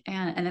risk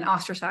and then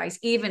ostracized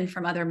even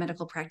from other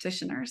medical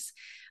practitioners.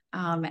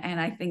 And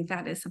I think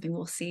that is something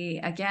we'll see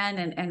again,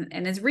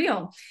 and is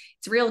real.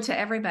 It's real to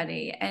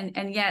everybody.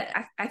 And yet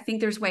I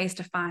think there's ways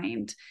to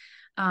find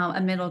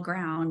a middle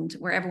ground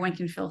where everyone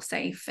can feel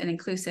safe and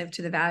inclusive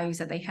to the values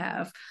that they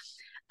have.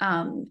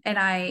 And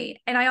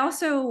I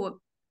also,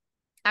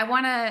 I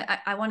want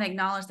to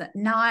acknowledge that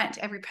not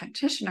every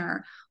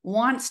practitioner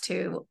wants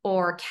to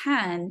or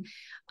can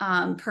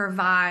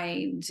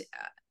provide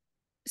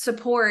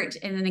support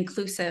in an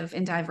inclusive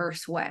and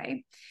diverse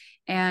way.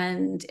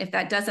 And if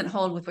that doesn't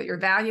hold with what your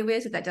value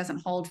is, if that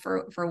doesn't hold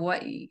for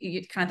what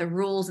you kind of the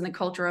rules and the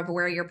culture of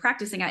where you're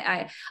practicing,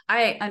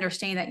 I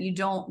understand that you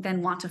don't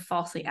then want to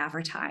falsely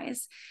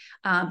advertise,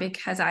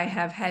 because I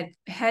have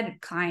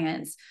had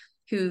clients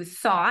who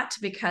thought,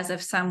 because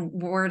of some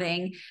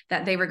wording,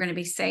 that they were going to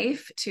be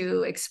safe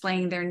to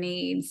explain their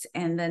needs,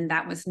 and then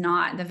that was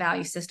not the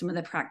value system of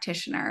the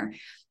practitioner.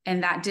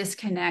 And that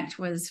disconnect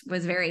was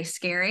very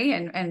scary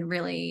and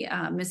really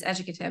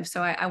miseducative.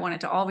 So I want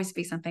it to always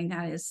be something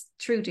that is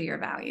true to your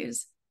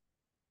values.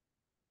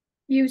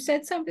 You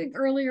said something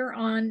earlier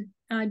on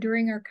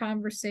during our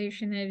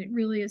conversation, and it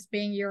really is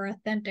being your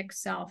authentic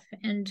self,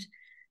 and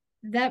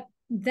that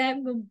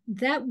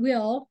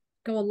will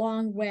go a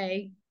long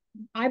way,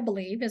 I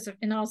believe,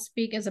 and I'll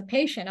speak as a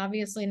patient,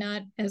 obviously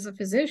not as a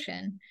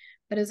physician,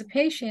 but as a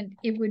patient,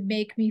 it would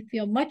make me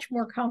feel much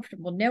more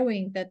comfortable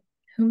knowing that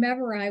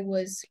whomever I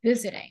was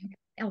visiting,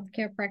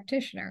 healthcare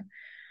practitioner,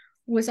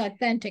 was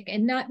authentic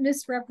and not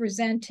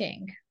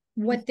misrepresenting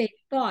what they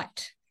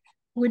thought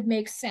would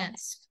make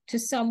sense to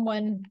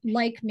someone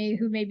like me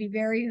who may be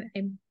very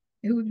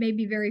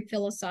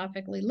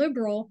philosophically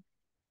liberal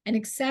and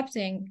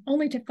accepting,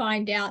 only to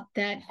find out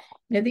that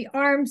the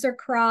arms are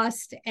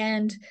crossed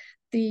and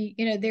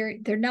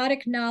they're not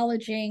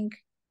acknowledging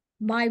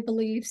my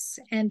beliefs,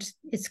 and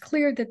it's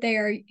clear that they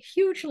are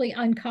hugely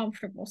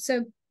uncomfortable.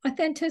 So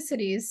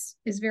authenticity is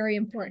very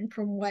important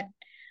from what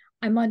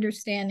I'm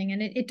understanding,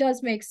 and it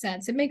does make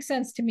sense. It makes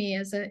sense to me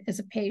as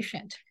a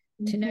patient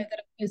to know that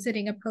I'm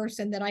visiting a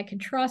person that I can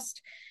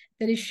trust,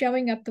 that is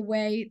showing up the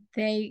way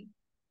they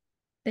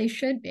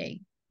should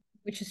be,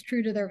 which is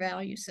true to their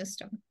value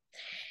system.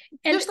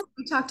 And just like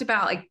we talked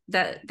about, like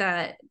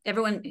that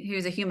everyone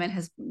who's a human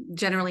has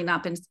generally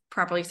not been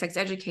properly sex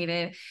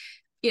educated.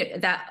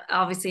 That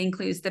obviously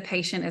includes the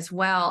patient as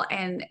well.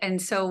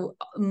 And so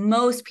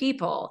most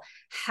people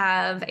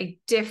have a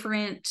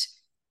different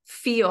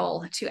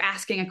feel to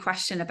asking a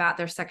question about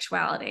their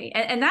sexuality.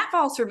 And that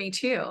falls for me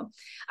too.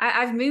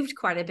 I've moved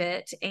quite a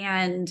bit.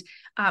 And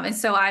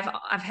so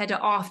I've had to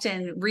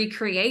often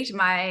recreate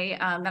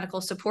my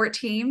medical support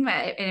team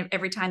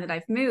every time that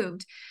I've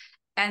moved.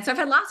 And so I've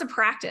had lots of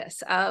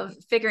practice of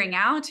figuring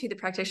out who the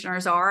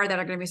practitioners are that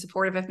are going to be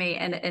supportive of me.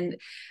 And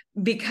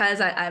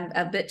because I'm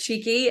a bit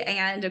cheeky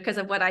and because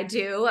of what I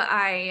do,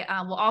 I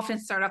will often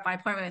start off my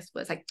appointment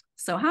with like,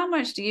 so how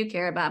much do you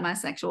care about my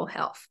sexual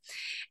health?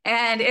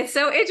 And it's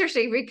so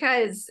interesting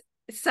because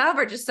some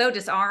are just so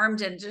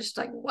disarmed and just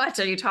like, what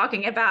are you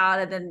talking about?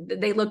 And then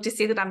they look to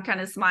see that I'm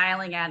kind of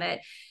smiling at it.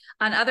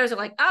 And others are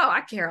like, oh,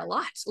 I care a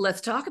lot.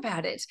 Let's talk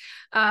about it.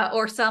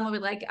 Or some will be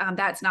like,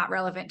 that's not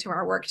relevant to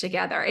our work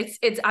together.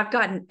 I've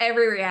gotten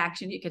every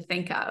reaction you could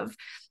think of.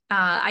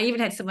 I even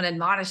had someone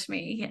admonish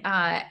me,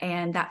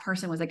 and that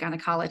person was a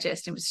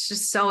gynecologist. It was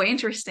just so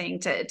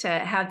interesting to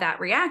have that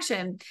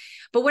reaction.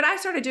 But what I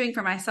started doing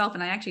for myself,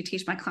 and I actually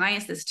teach my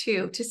clients this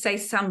too, to say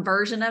some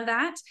version of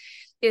that,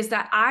 is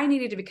that I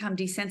needed to become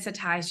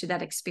desensitized to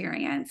that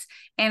experience.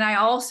 And I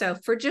also,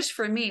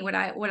 for me, what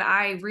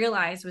I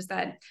realized was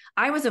that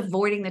I was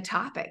avoiding the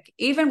topic.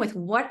 Even with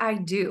what I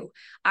do,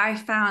 I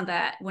found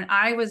that when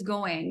I was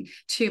going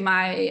to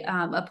my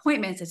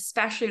appointments,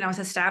 especially when I was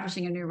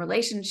establishing a new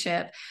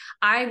relationship,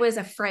 I was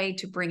afraid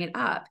to bring it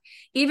up.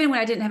 Even when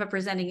I didn't have a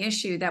presenting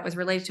issue that was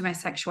related to my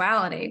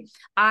sexuality,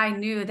 I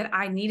knew that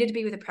I needed to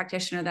be with a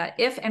practitioner that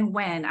if and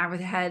when I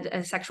had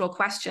a sexual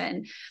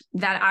question,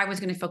 that I was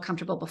going to feel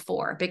comfortable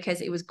before,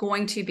 because it was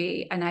going to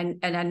be, and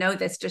I know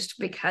this just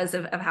because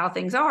of how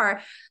things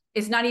are,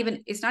 it's not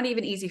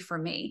even easy for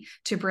me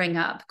to bring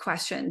up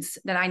questions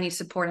that I need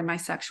support in my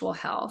sexual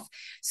health.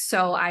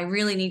 So I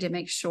really need to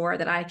make sure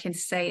that I can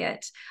say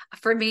it.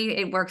 For me,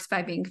 it works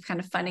by being kind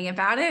of funny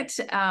about it.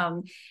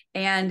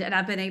 And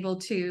I've been able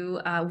to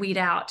weed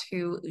out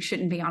who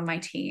shouldn't be on my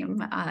team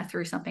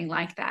through something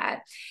like that.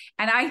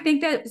 And I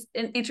think that's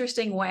an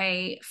interesting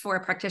way for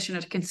a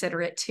practitioner to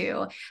consider it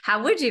too.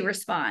 How would you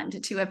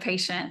respond to a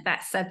patient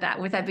that said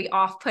that? Would that be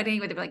off-putting?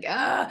 Would it be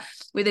like,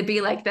 would it be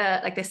like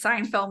the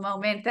Seinfeld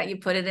moment that you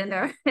put it in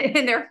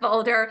their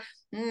folder?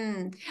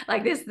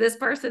 Like this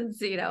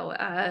person's,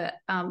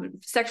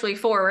 sexually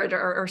forward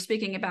or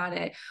speaking about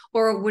it,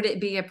 or would it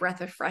be a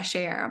breath of fresh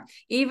air?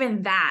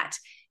 Even that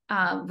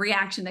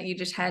reaction that you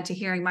just had to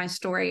hearing my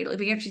story, it'll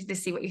be interesting to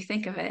see what you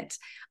think of it.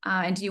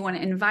 And do you want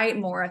to invite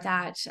more of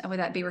that? Would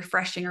that be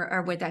refreshing,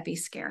 or would that be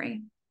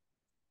scary?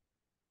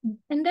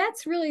 And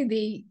that's really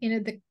the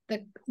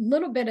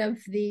little bit of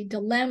the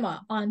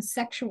dilemma on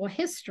sexual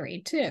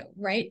history too,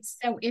 right?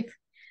 So if,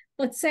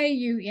 let's say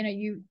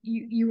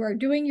you are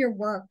doing your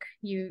work,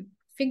 you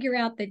figure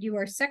out that you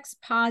are sex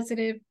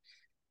positive,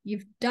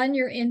 you've done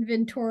your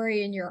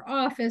inventory in your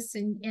office,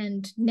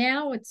 and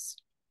now it's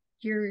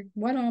you're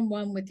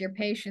one-on-one with your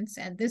patients,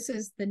 and this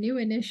is the new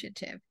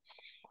initiative.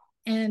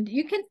 And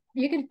you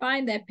can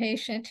find that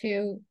patient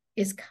who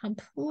is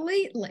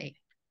completely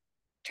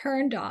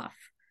turned off.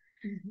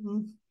 Mm-hmm.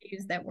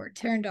 Use that word,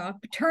 turned off,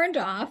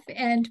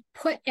 and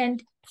put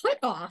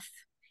off,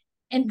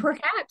 and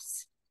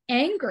perhaps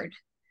angered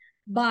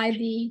by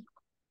the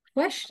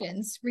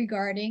questions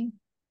regarding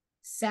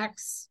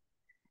sex,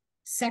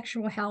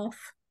 sexual health.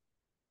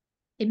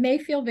 It may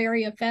feel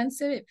very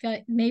offensive.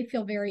 It may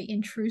feel very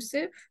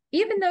intrusive,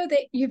 even though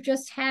that you've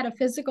just had a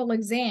physical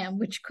exam,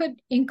 which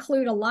could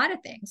include a lot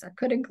of things. It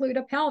could include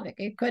a pelvic.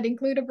 It could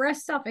include a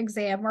breast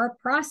self-exam or a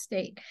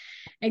prostate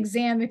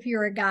exam if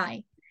you're a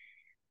guy.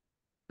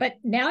 But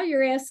now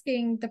you're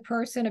asking the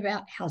person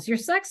about, how's your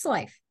sex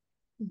life?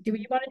 Do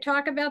you want to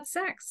talk about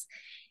sex?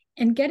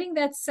 And getting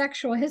that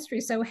sexual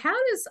history. So how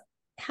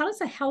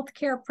does a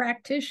healthcare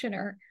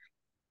practitioner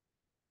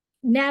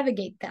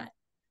navigate that?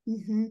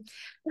 Mm-hmm.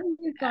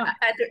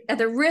 At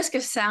the risk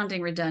of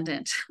sounding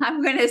redundant,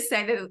 I'm going to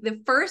say that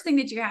the first thing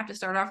that you have to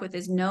start off with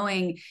is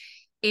knowing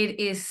it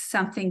is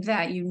something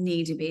that you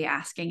need to be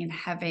asking and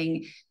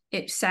having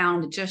it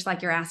sound just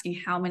like you're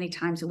asking, how many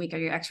times a week are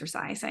you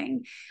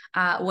exercising?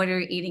 What are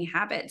your eating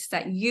habits?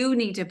 That you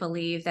need to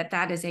believe that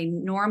that is a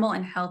normal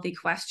and healthy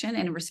question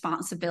and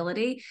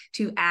responsibility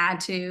to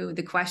add to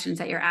the questions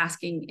that you're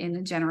asking in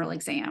a general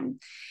exam.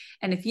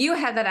 And if you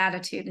have that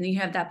attitude and you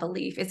have that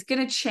belief, it's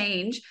going to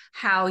change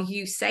how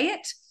you say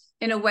it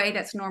in a way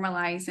that's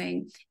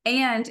normalizing,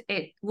 and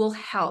it will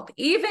help,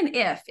 even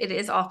if it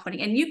is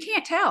off-putting. And you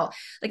can't tell.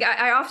 Like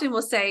I often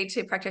will say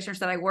to practitioners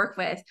that I work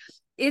with,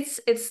 it's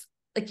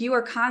like you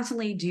are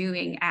constantly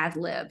doing ad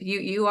lib.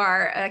 You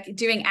are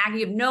doing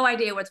you have no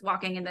idea what's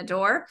walking in the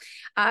door,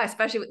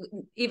 especially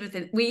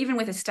even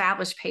with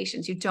established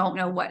patients, you don't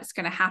know what's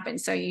going to happen.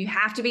 So you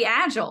have to be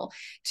agile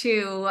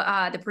to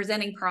the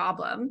presenting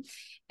problem.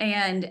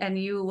 And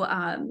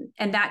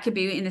that could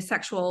be in a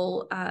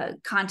sexual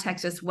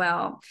context as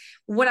well.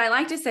 What I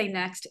like to say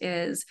next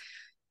is,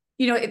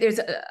 there's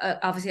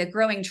obviously a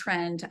growing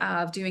trend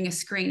of doing a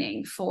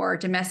screening for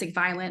domestic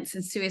violence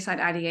and suicide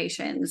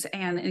ideations.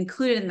 And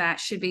included in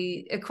that should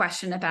be a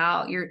question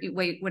about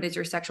what is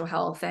your sexual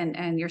health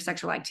and your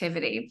sexual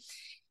activity.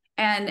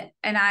 And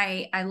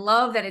I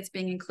love that it's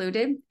being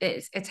included.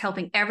 It's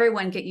helping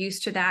everyone get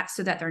used to that,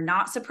 so that they're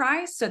not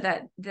surprised, so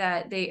that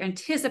they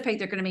anticipate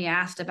they're going to be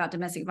asked about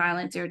domestic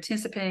violence. They're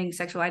anticipating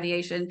sexual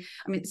ideation.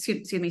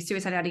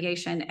 Suicide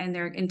ideation, and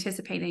they're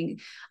anticipating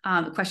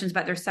questions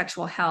about their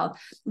sexual health,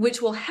 which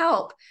will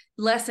help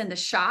lessen the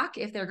shock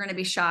if they're going to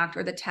be shocked,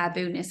 or the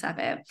taboo-ness of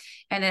it.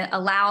 And it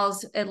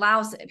allows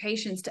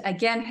patients to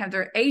again have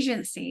their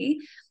agency,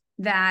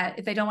 that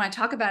if they don't want to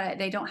talk about it,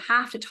 they don't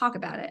have to talk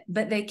about it,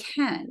 but they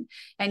can.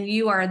 And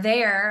you are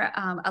there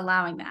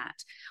allowing that.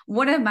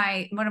 One of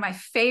my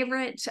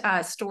favorite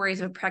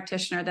stories of a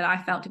practitioner that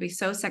I felt to be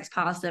so sex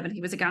positive, and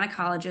he was a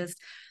gynecologist.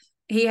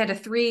 He had a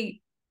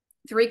three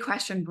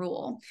question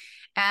rule.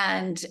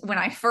 And when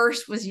I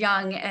first was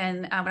young,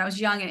 and when I was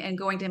young and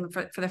going to him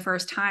for the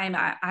first time,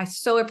 I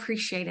so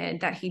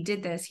appreciated that he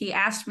did this. He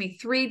asked me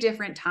 3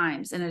 different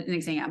times in an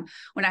exam.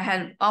 When I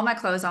had all my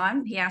clothes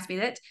on, he asked me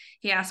that.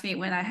 He asked me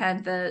when I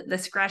had the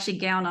scratchy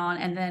gown on,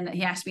 and then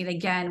he asked me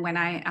again when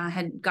I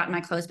had gotten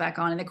my clothes back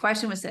on. And the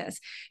question was this: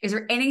 is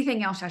there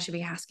anything else I should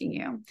be asking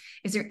you?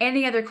 Is there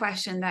any other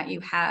question that you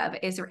have?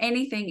 Is there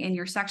anything in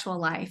your sexual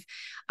life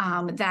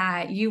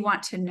that you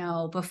want to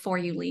know before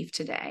you leave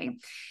today?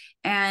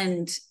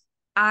 And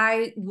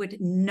I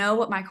would know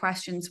what my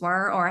questions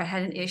were, or I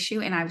had an issue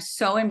and I was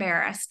so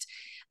embarrassed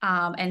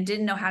and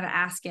didn't know how to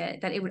ask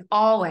it, that it would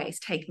always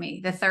take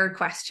me the 3rd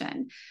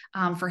question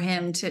for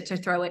him to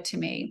throw it to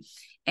me,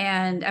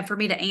 and for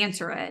me to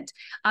answer it.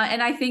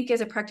 And I think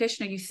as a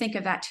practitioner, you think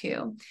of that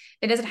too.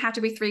 It doesn't have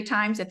to be 3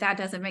 times if that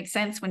doesn't make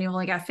sense when you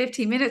only got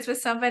 15 minutes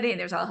with somebody and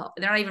they're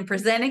not even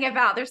presenting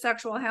about their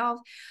sexual health.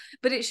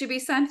 But it should be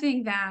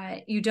something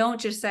that you don't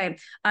just say,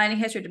 any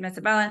history of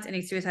domestic violence,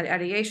 any suicide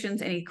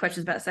ideations, any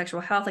questions about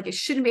sexual health. Like, it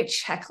shouldn't be a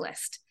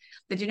checklist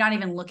that you're not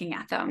even looking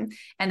at them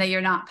and that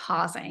you're not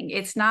pausing.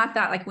 It's not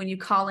that, like, when you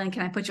call in,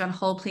 can I put you on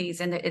hold, please?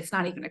 And it's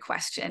not even a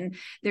question.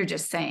 They're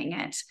just saying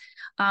it.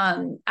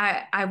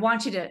 I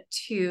want it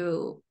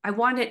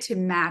to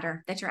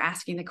matter that you're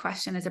asking the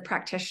question as a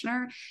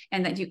practitioner,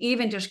 and that you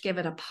even just give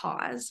it a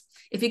pause.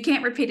 If you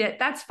can't repeat it,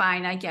 that's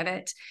fine. I get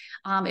it.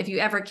 If you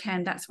ever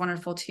can, that's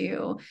wonderful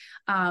too.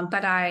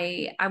 But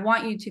I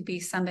want you to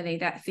be somebody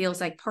that feels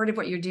like part of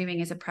what you're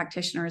doing as a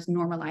practitioner is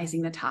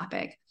normalizing the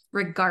topic,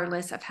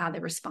 regardless of how they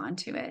respond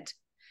to it.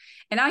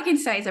 And I can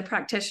say, as a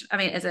practitioner,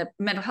 as a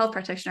mental health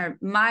practitioner,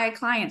 my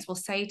clients will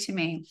say to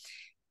me,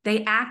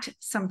 they act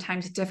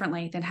sometimes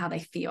differently than how they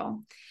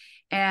feel.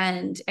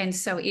 And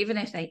so even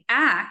if they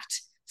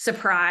act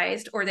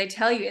surprised, or they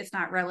tell you it's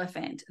not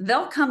relevant,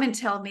 they'll come and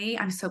tell me,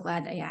 I'm so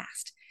glad they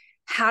asked.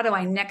 how do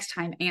I next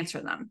time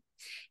answer them?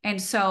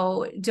 And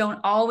so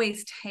don't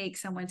always take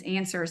someone's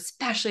answer,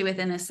 especially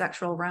within a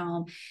sexual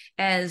realm,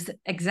 as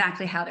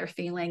exactly how they're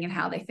feeling and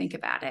how they think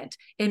about it.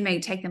 It may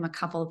take them a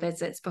couple of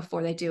visits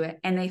before they do it.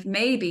 And they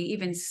may be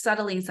even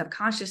subtly and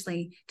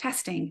subconsciously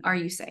testing, are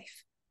you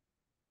safe?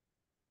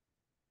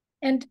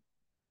 And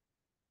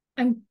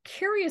I'm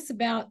curious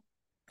about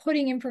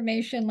putting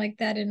information like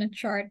that in a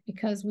chart,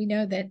 because we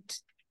know that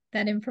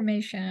that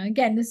information,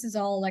 again, this is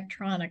all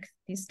electronic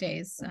these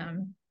days,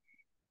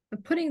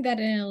 but putting that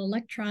in an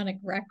electronic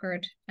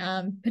record,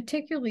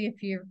 particularly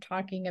if you're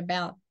talking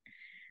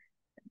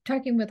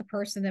with a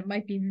person that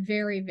might be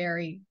very,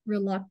 very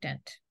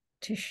reluctant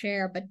to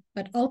share,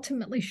 but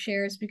ultimately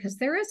shares because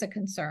there is a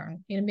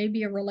concern.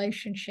 Maybe a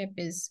relationship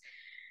is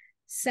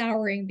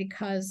souring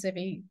because of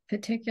a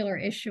particular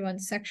issue on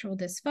sexual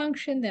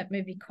dysfunction that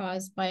may be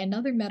caused by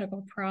another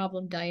medical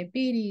problem,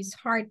 diabetes,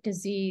 heart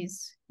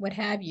disease, what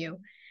have you.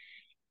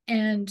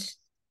 And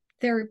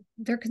they're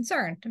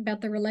concerned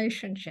about the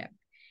relationship,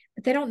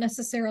 but they don't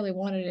necessarily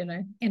want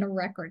it in a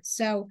record.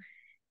 So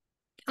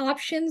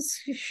options,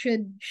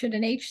 should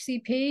an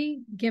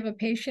HCP give a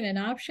patient an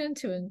option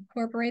to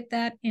incorporate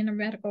that in a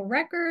medical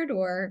record,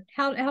 or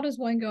how does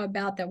one go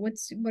about that?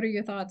 What are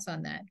your thoughts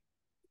on that?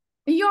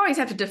 You always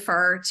have to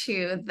defer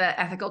to the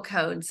ethical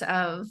codes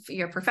of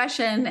your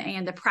profession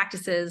and the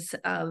practices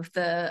of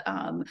the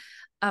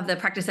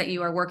practice that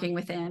you are working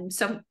within.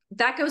 So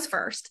that goes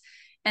first.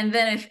 And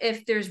then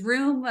if there's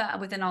room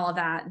within all of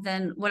that,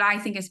 then what I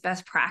think is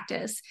best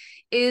practice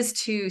is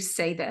to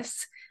say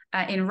this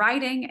in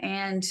writing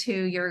and to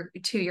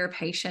your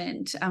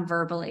patient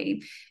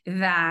verbally,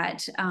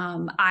 that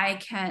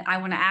I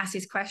want to ask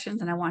these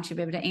questions and I want you to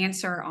be able to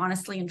answer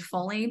honestly and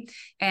fully.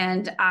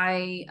 And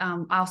I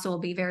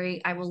also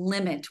I will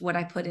limit what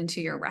I put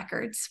into your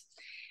records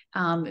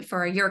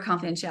for your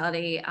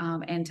confidentiality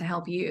and to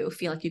help you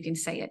feel like you can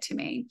say it to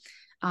me.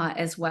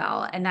 As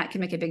well. And that can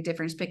make a big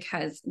difference,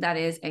 because that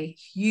is a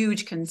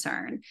huge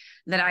concern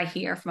that I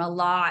hear from a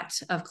lot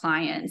of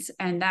clients.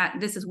 And that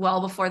this is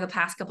well before the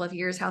past couple of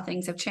years, how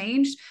things have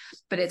changed,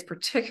 but it's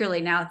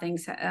particularly now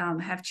things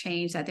have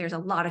changed, that there's a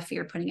lot of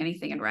fear putting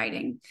anything in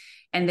writing,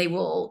 and they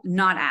will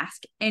not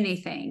ask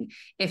anything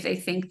if they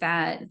think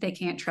that they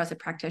can't trust a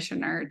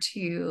practitioner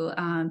to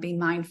be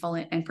mindful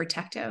and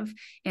protective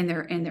in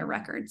their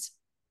records.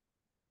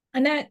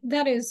 And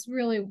that is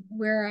really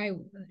where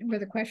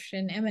the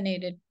question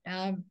emanated.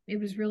 It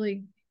was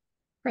really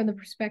from the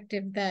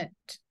perspective that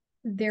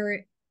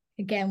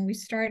again, we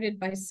started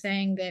by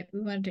saying that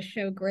we wanted to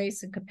show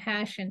grace and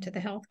compassion to the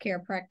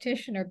healthcare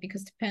practitioner,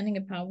 because depending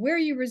upon where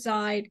you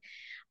reside,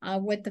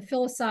 what the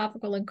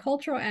philosophical and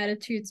cultural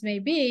attitudes may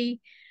be,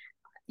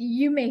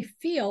 you may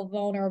feel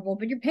vulnerable,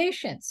 but your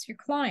patients, your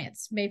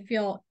clients may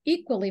feel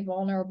equally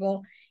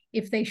vulnerable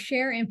if they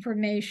share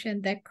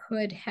information that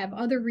could have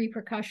other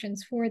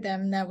repercussions for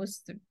them. That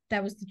was the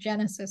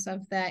genesis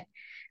of that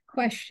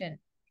question.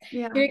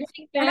 Yeah.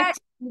 Back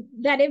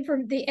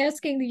to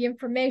asking the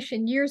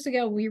information. Years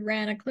ago, we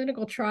ran a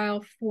clinical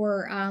trial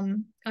for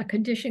a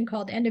condition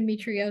called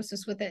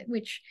endometriosis,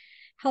 which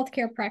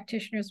healthcare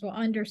practitioners will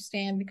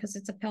understand because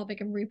it's a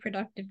pelvic and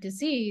reproductive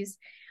disease.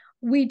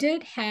 We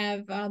did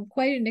have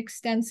quite an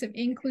extensive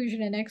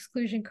inclusion and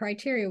exclusion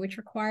criteria, which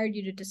required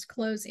you to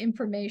disclose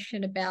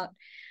information about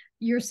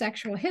your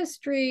sexual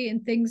history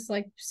and things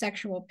like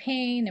sexual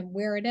pain and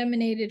where it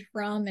emanated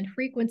from and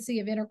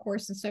frequency of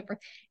intercourse and so forth.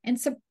 And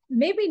so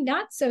maybe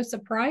not so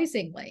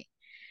surprisingly,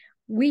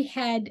 we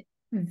had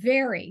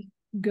very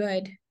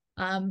good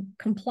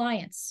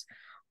compliance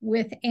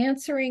with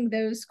answering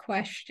those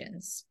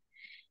questions.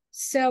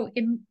 So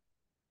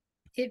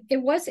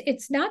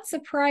it's not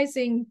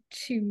surprising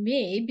to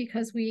me,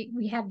 because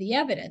we have the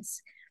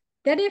evidence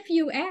that if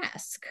you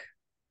ask,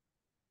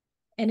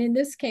 and in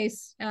this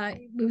case,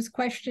 it was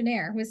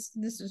questionnaire. This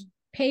was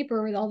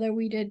paper, although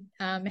we did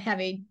have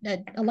a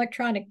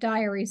electronic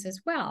diaries as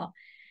well.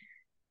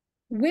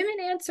 Women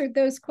answered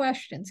those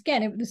questions.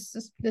 Again,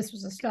 this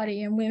was a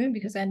study in women,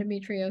 because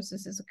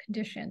endometriosis is a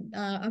condition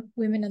of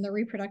women in the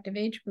reproductive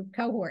age group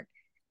cohort.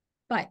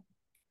 But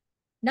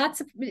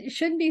it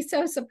shouldn't be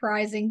so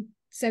surprising.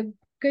 So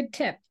good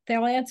tip.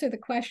 They'll answer the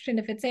question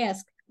if it's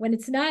asked. When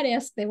it's not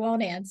asked, they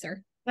won't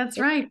answer. That's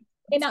right.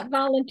 They may not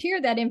volunteer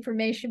that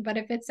information, but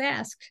if it's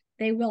asked,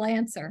 they will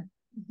answer.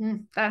 Mm-hmm.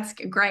 That's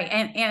great.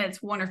 And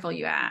it's wonderful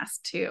you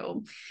asked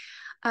too.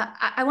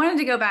 I wanted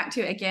to go back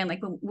to, again,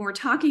 like when we're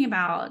talking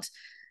about,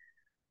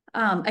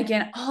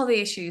 again, all the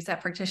issues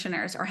that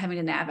practitioners are having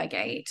to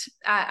navigate.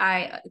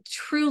 I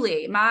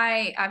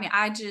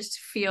just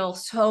feel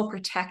so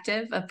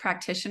protective of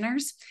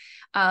practitioners,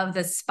 of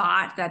the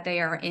spot that they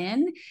are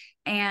in.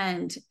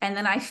 And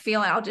then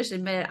I'll just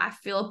admit it, I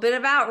feel a bit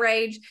of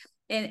outrage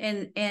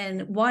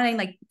in wanting,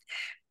 like,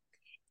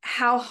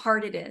 how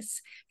hard it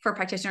is for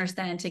practitioners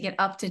then to get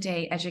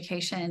up-to-date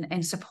education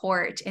and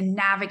support in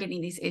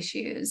navigating these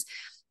issues.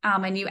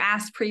 And you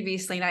asked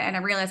previously, and I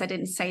realized I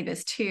didn't say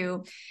this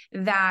too,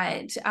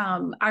 that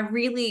I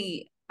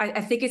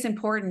I think it's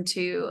important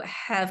to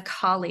have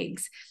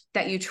colleagues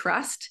that you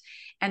trust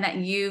and that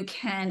you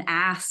can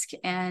ask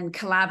and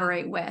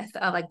collaborate with,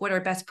 like, what are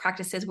best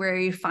practices? Where are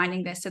you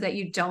finding this, so that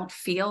you don't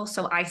feel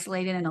so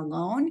isolated and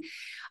alone?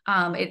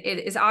 It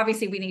is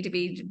obviously, we need to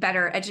be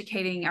better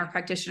educating our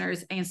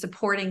practitioners and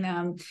supporting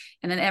them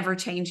in an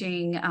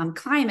ever-changing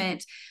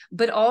climate,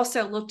 but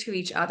also look to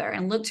each other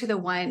and look to the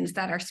ones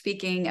that are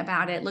speaking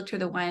about it. Look to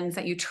the ones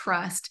that you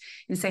trust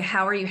and say,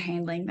 how are you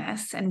handling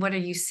this? And what are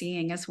you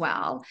seeing as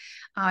well?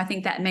 I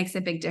think that makes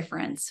a big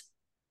difference.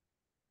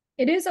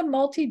 It is a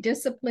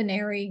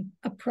multidisciplinary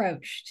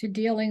approach to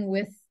dealing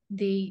with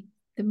the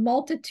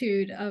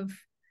multitude of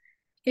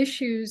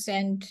issues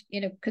and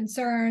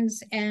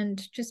concerns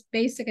and just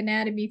basic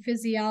anatomy,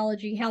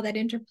 physiology, how that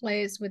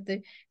interplays with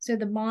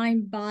the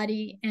mind,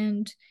 body,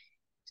 and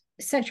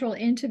sexual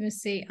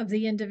intimacy of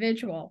the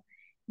individual.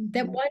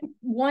 That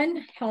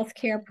one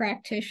healthcare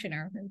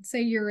practitioner,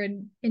 say you're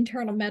an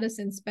internal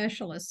medicine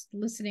specialist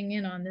listening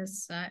in on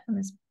this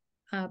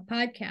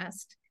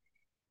podcast,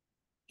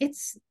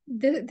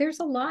 there's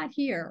a lot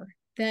here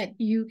that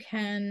you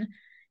can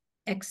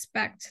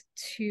expect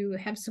to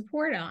have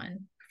support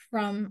on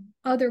from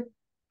other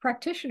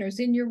practitioners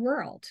in your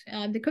world.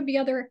 There could be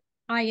other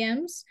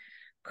IMs,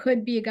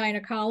 could be a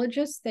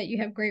gynecologist that you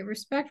have great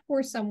respect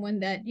for, someone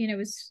that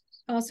is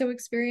also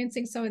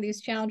experiencing some of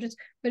these challenges,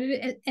 but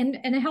and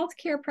a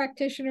healthcare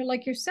practitioner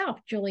like yourself,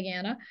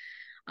 Juliana,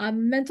 a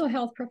mental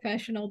health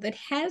professional that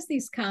has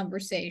these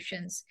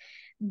conversations,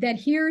 that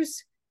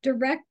hears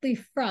directly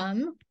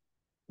from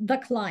the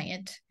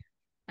client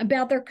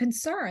about their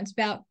concerns,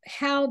 about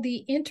how the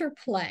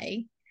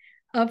interplay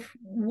of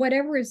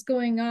whatever is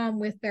going on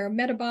with their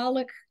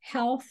metabolic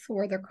health,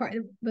 or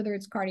whether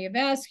it's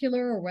cardiovascular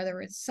or whether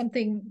it's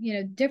something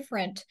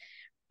different,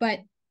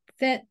 but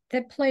that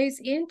plays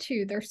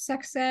into their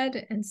sex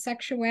ed and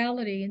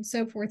sexuality and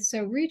so forth.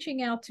 So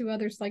reaching out to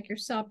others like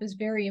yourself is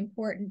very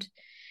important.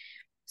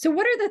 So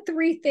what are the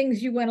three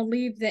things you want to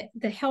leave the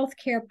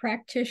healthcare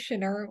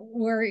practitioner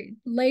or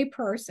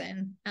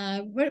layperson?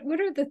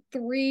 What are the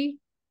three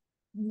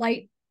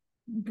light,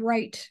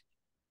 bright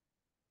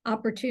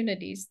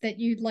opportunities that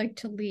you'd like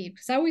to leave?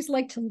 Because I always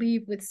like to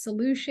leave with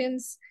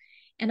solutions,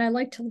 and I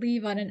like to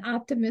leave on an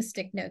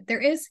optimistic note.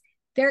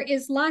 There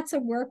is lots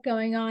of work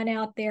going on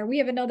out there. We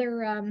have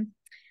another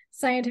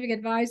scientific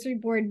advisory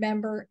board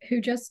member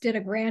who just did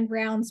a grand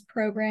rounds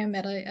program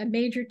at a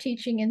major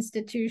teaching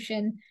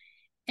institution.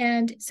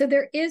 And so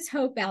there is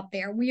hope out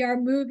there. We are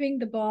moving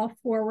the ball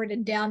forward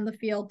and down the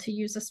field, to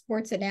use a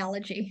sports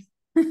analogy.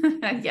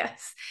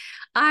 Yes.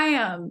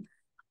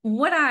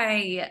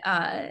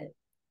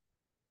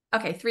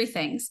 Okay, three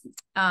things.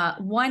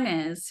 One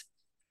is,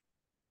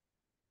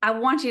 I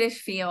want you to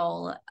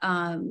feel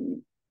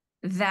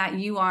that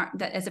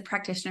as a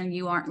practitioner,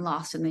 you aren't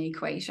lost in the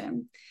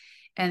equation,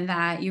 and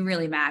that you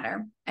really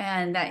matter,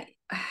 and that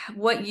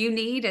what you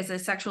need as a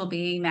sexual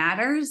being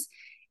matters,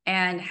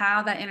 and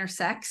how that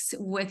intersects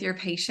with your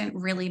patient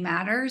really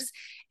matters.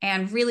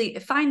 And really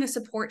find the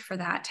support for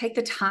that. Take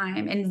the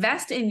time,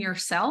 invest in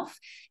yourself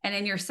and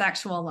in your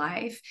sexual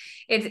life.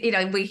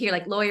 We hear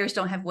like lawyers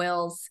don't have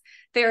wills,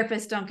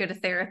 therapists don't go to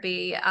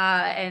therapy,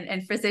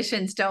 and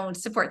physicians don't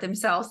support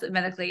themselves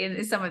medically.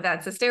 And some of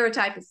that's a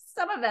stereotype,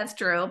 some of that's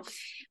true.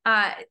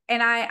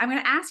 And I'm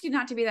going to ask you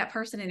not to be that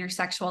person in your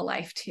sexual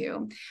life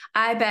too.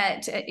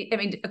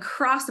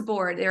 Across the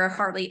board, there are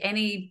hardly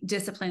any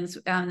disciplines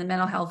in the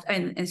mental health,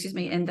 in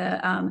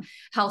the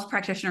health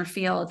practitioner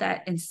field,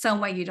 that in some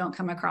way you don't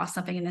come across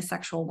something in the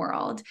sexual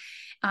world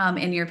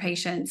in your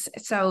patients.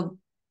 So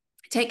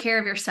take care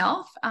of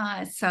yourself,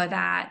 so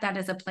that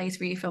is a place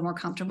where you feel more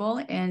comfortable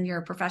in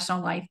your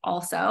professional life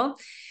also.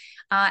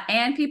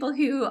 And people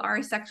who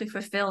are sexually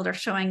fulfilled are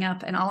showing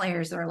up in all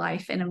areas of their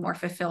life in a more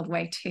fulfilled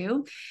way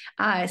too.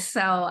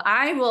 So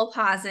I will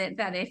posit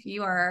that if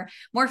you are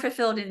more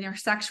fulfilled in your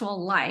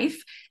sexual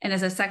life and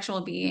as a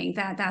sexual being,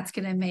 that's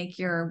going to make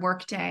your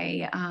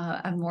workday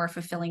a more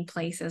fulfilling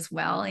place as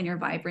well, in your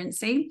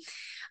vibrancy.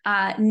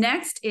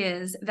 Next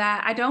is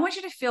that I don't want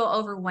you to feel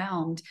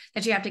overwhelmed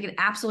that you have to get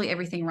absolutely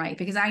everything right,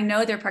 because I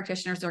know there are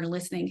practitioners that are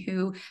listening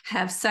who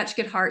have such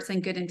good hearts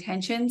and good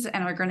intentions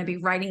and are going to be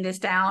writing this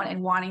down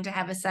and wanting to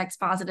have a sex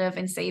positive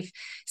and safe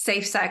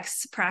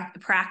sex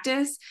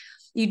practice.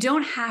 You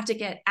don't have to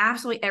get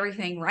absolutely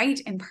everything right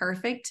and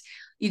perfect.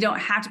 You don't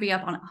have to be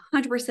up on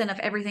 100% of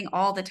everything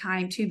all the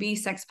time to be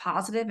sex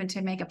positive and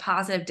to make a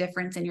positive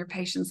difference in your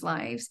patients'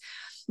 lives.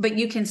 But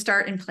you can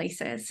start in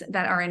places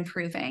that are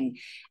improving.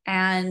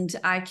 And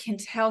I can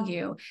tell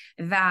you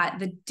that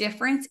the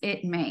difference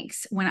it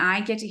makes when I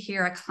get to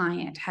hear a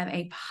client have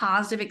a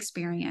positive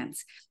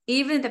experience,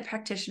 even if the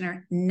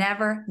practitioner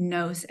never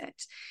knows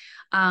it,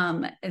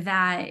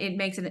 that it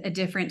makes a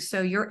difference.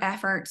 So your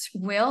efforts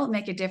will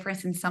make a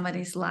difference in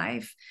somebody's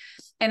life.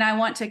 And I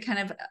want to kind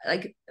of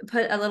like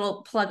put a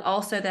little plug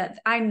also that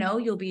I know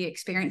you'll be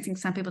experiencing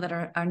some people that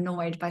are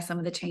annoyed by some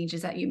of the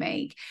changes that you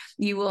make.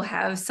 You will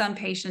have some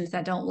patients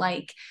that don't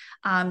like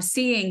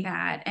seeing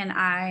that. And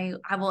I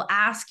will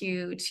ask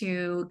you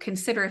to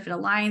consider if it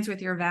aligns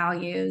with your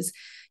values,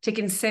 to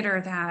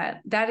consider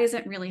that that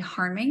isn't really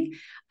harming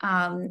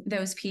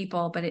those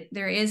people, but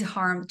there is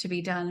harm to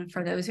be done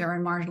for those who are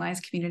in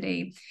marginalized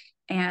community.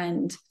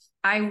 And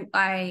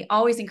I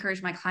always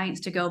encourage my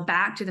clients to go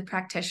back to the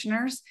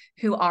practitioners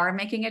who are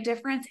making a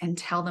difference and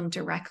tell them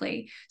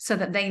directly, so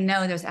that they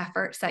know those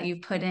efforts that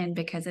you've put in,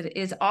 because it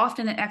is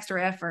often an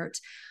extra effort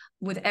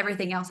with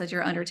everything else that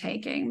you're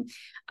undertaking.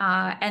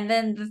 And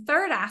then the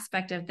third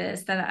aspect of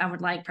this that I would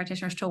like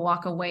practitioners to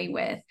walk away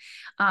with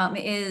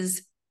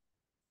is,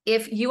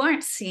 if you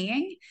aren't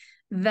seeing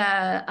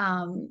the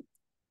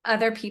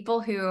other people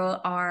who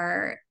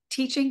are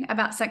teaching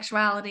about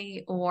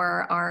sexuality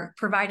or are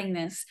providing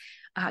this,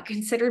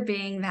 consider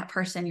being that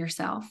person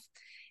yourself,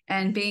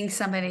 and being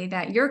somebody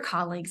that your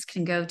colleagues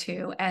can go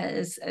to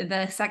as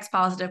the sex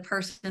positive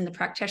person, the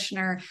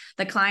practitioner,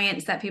 the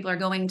clients that people are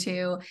going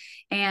to,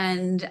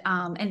 and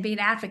be an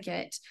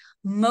advocate.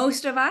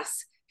 Most of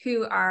us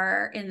who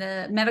are in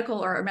the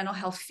medical or mental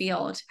health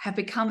field have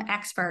become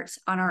experts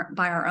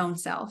by our own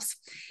selves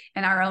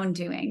and our own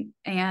doing.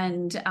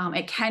 And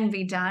it can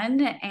be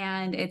done,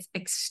 and it's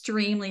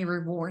extremely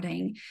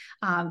rewarding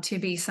to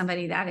be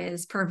somebody that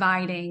is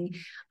providing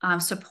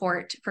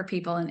support for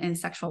people in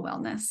sexual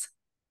wellness.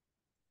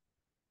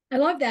 I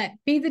love that.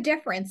 Be the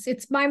difference.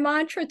 It's my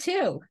mantra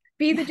too.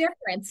 Be the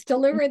difference,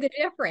 deliver the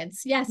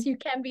difference. Yes, you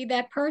can be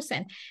that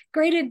person.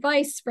 Great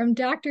advice from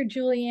Dr.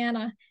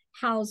 Juliana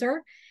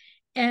Hauser.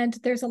 And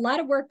there's a lot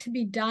of work to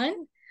be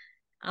done.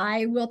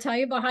 I will tell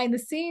you, behind the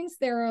scenes,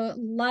 there are a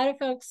lot of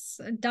folks,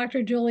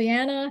 Dr.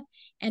 Juliana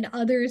and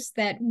others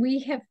that we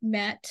have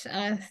met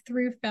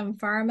through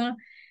FemPharma,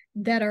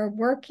 that are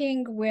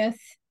working with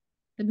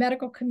the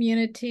medical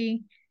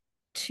community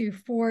to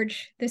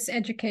forge this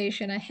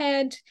education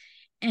ahead,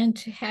 and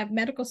to have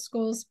medical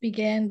schools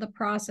begin the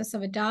process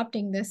of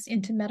adopting this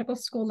into medical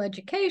school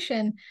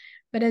education.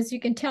 But as you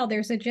can tell,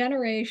 there's a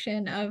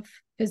generation of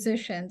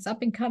physicians,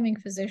 up-and-coming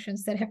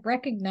physicians, that have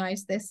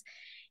recognized this,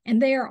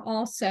 and they are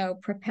also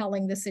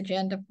propelling this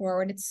agenda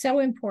forward. It's so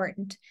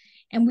important.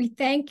 And we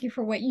thank you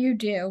for what you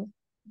do,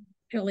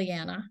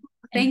 Juliana.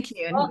 Thank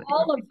you.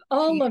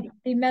 All of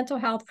the mental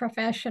health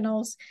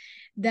professionals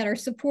that are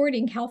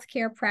supporting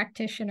healthcare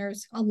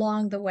practitioners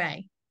along the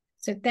way.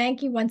 So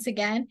thank you once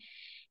again.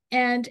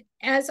 And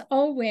as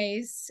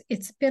always,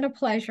 it's been a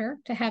pleasure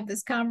to have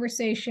this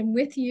conversation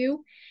with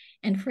you.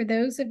 And for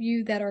those of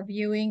you that are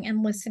viewing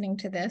and listening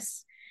to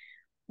this,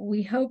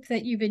 we hope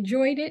that you've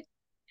enjoyed it.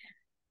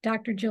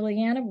 Dr.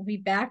 Juliana will be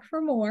back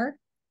for more.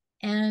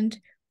 And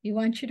we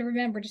want you to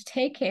remember to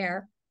take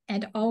care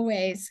and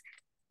always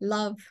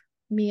love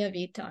Mia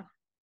Vita.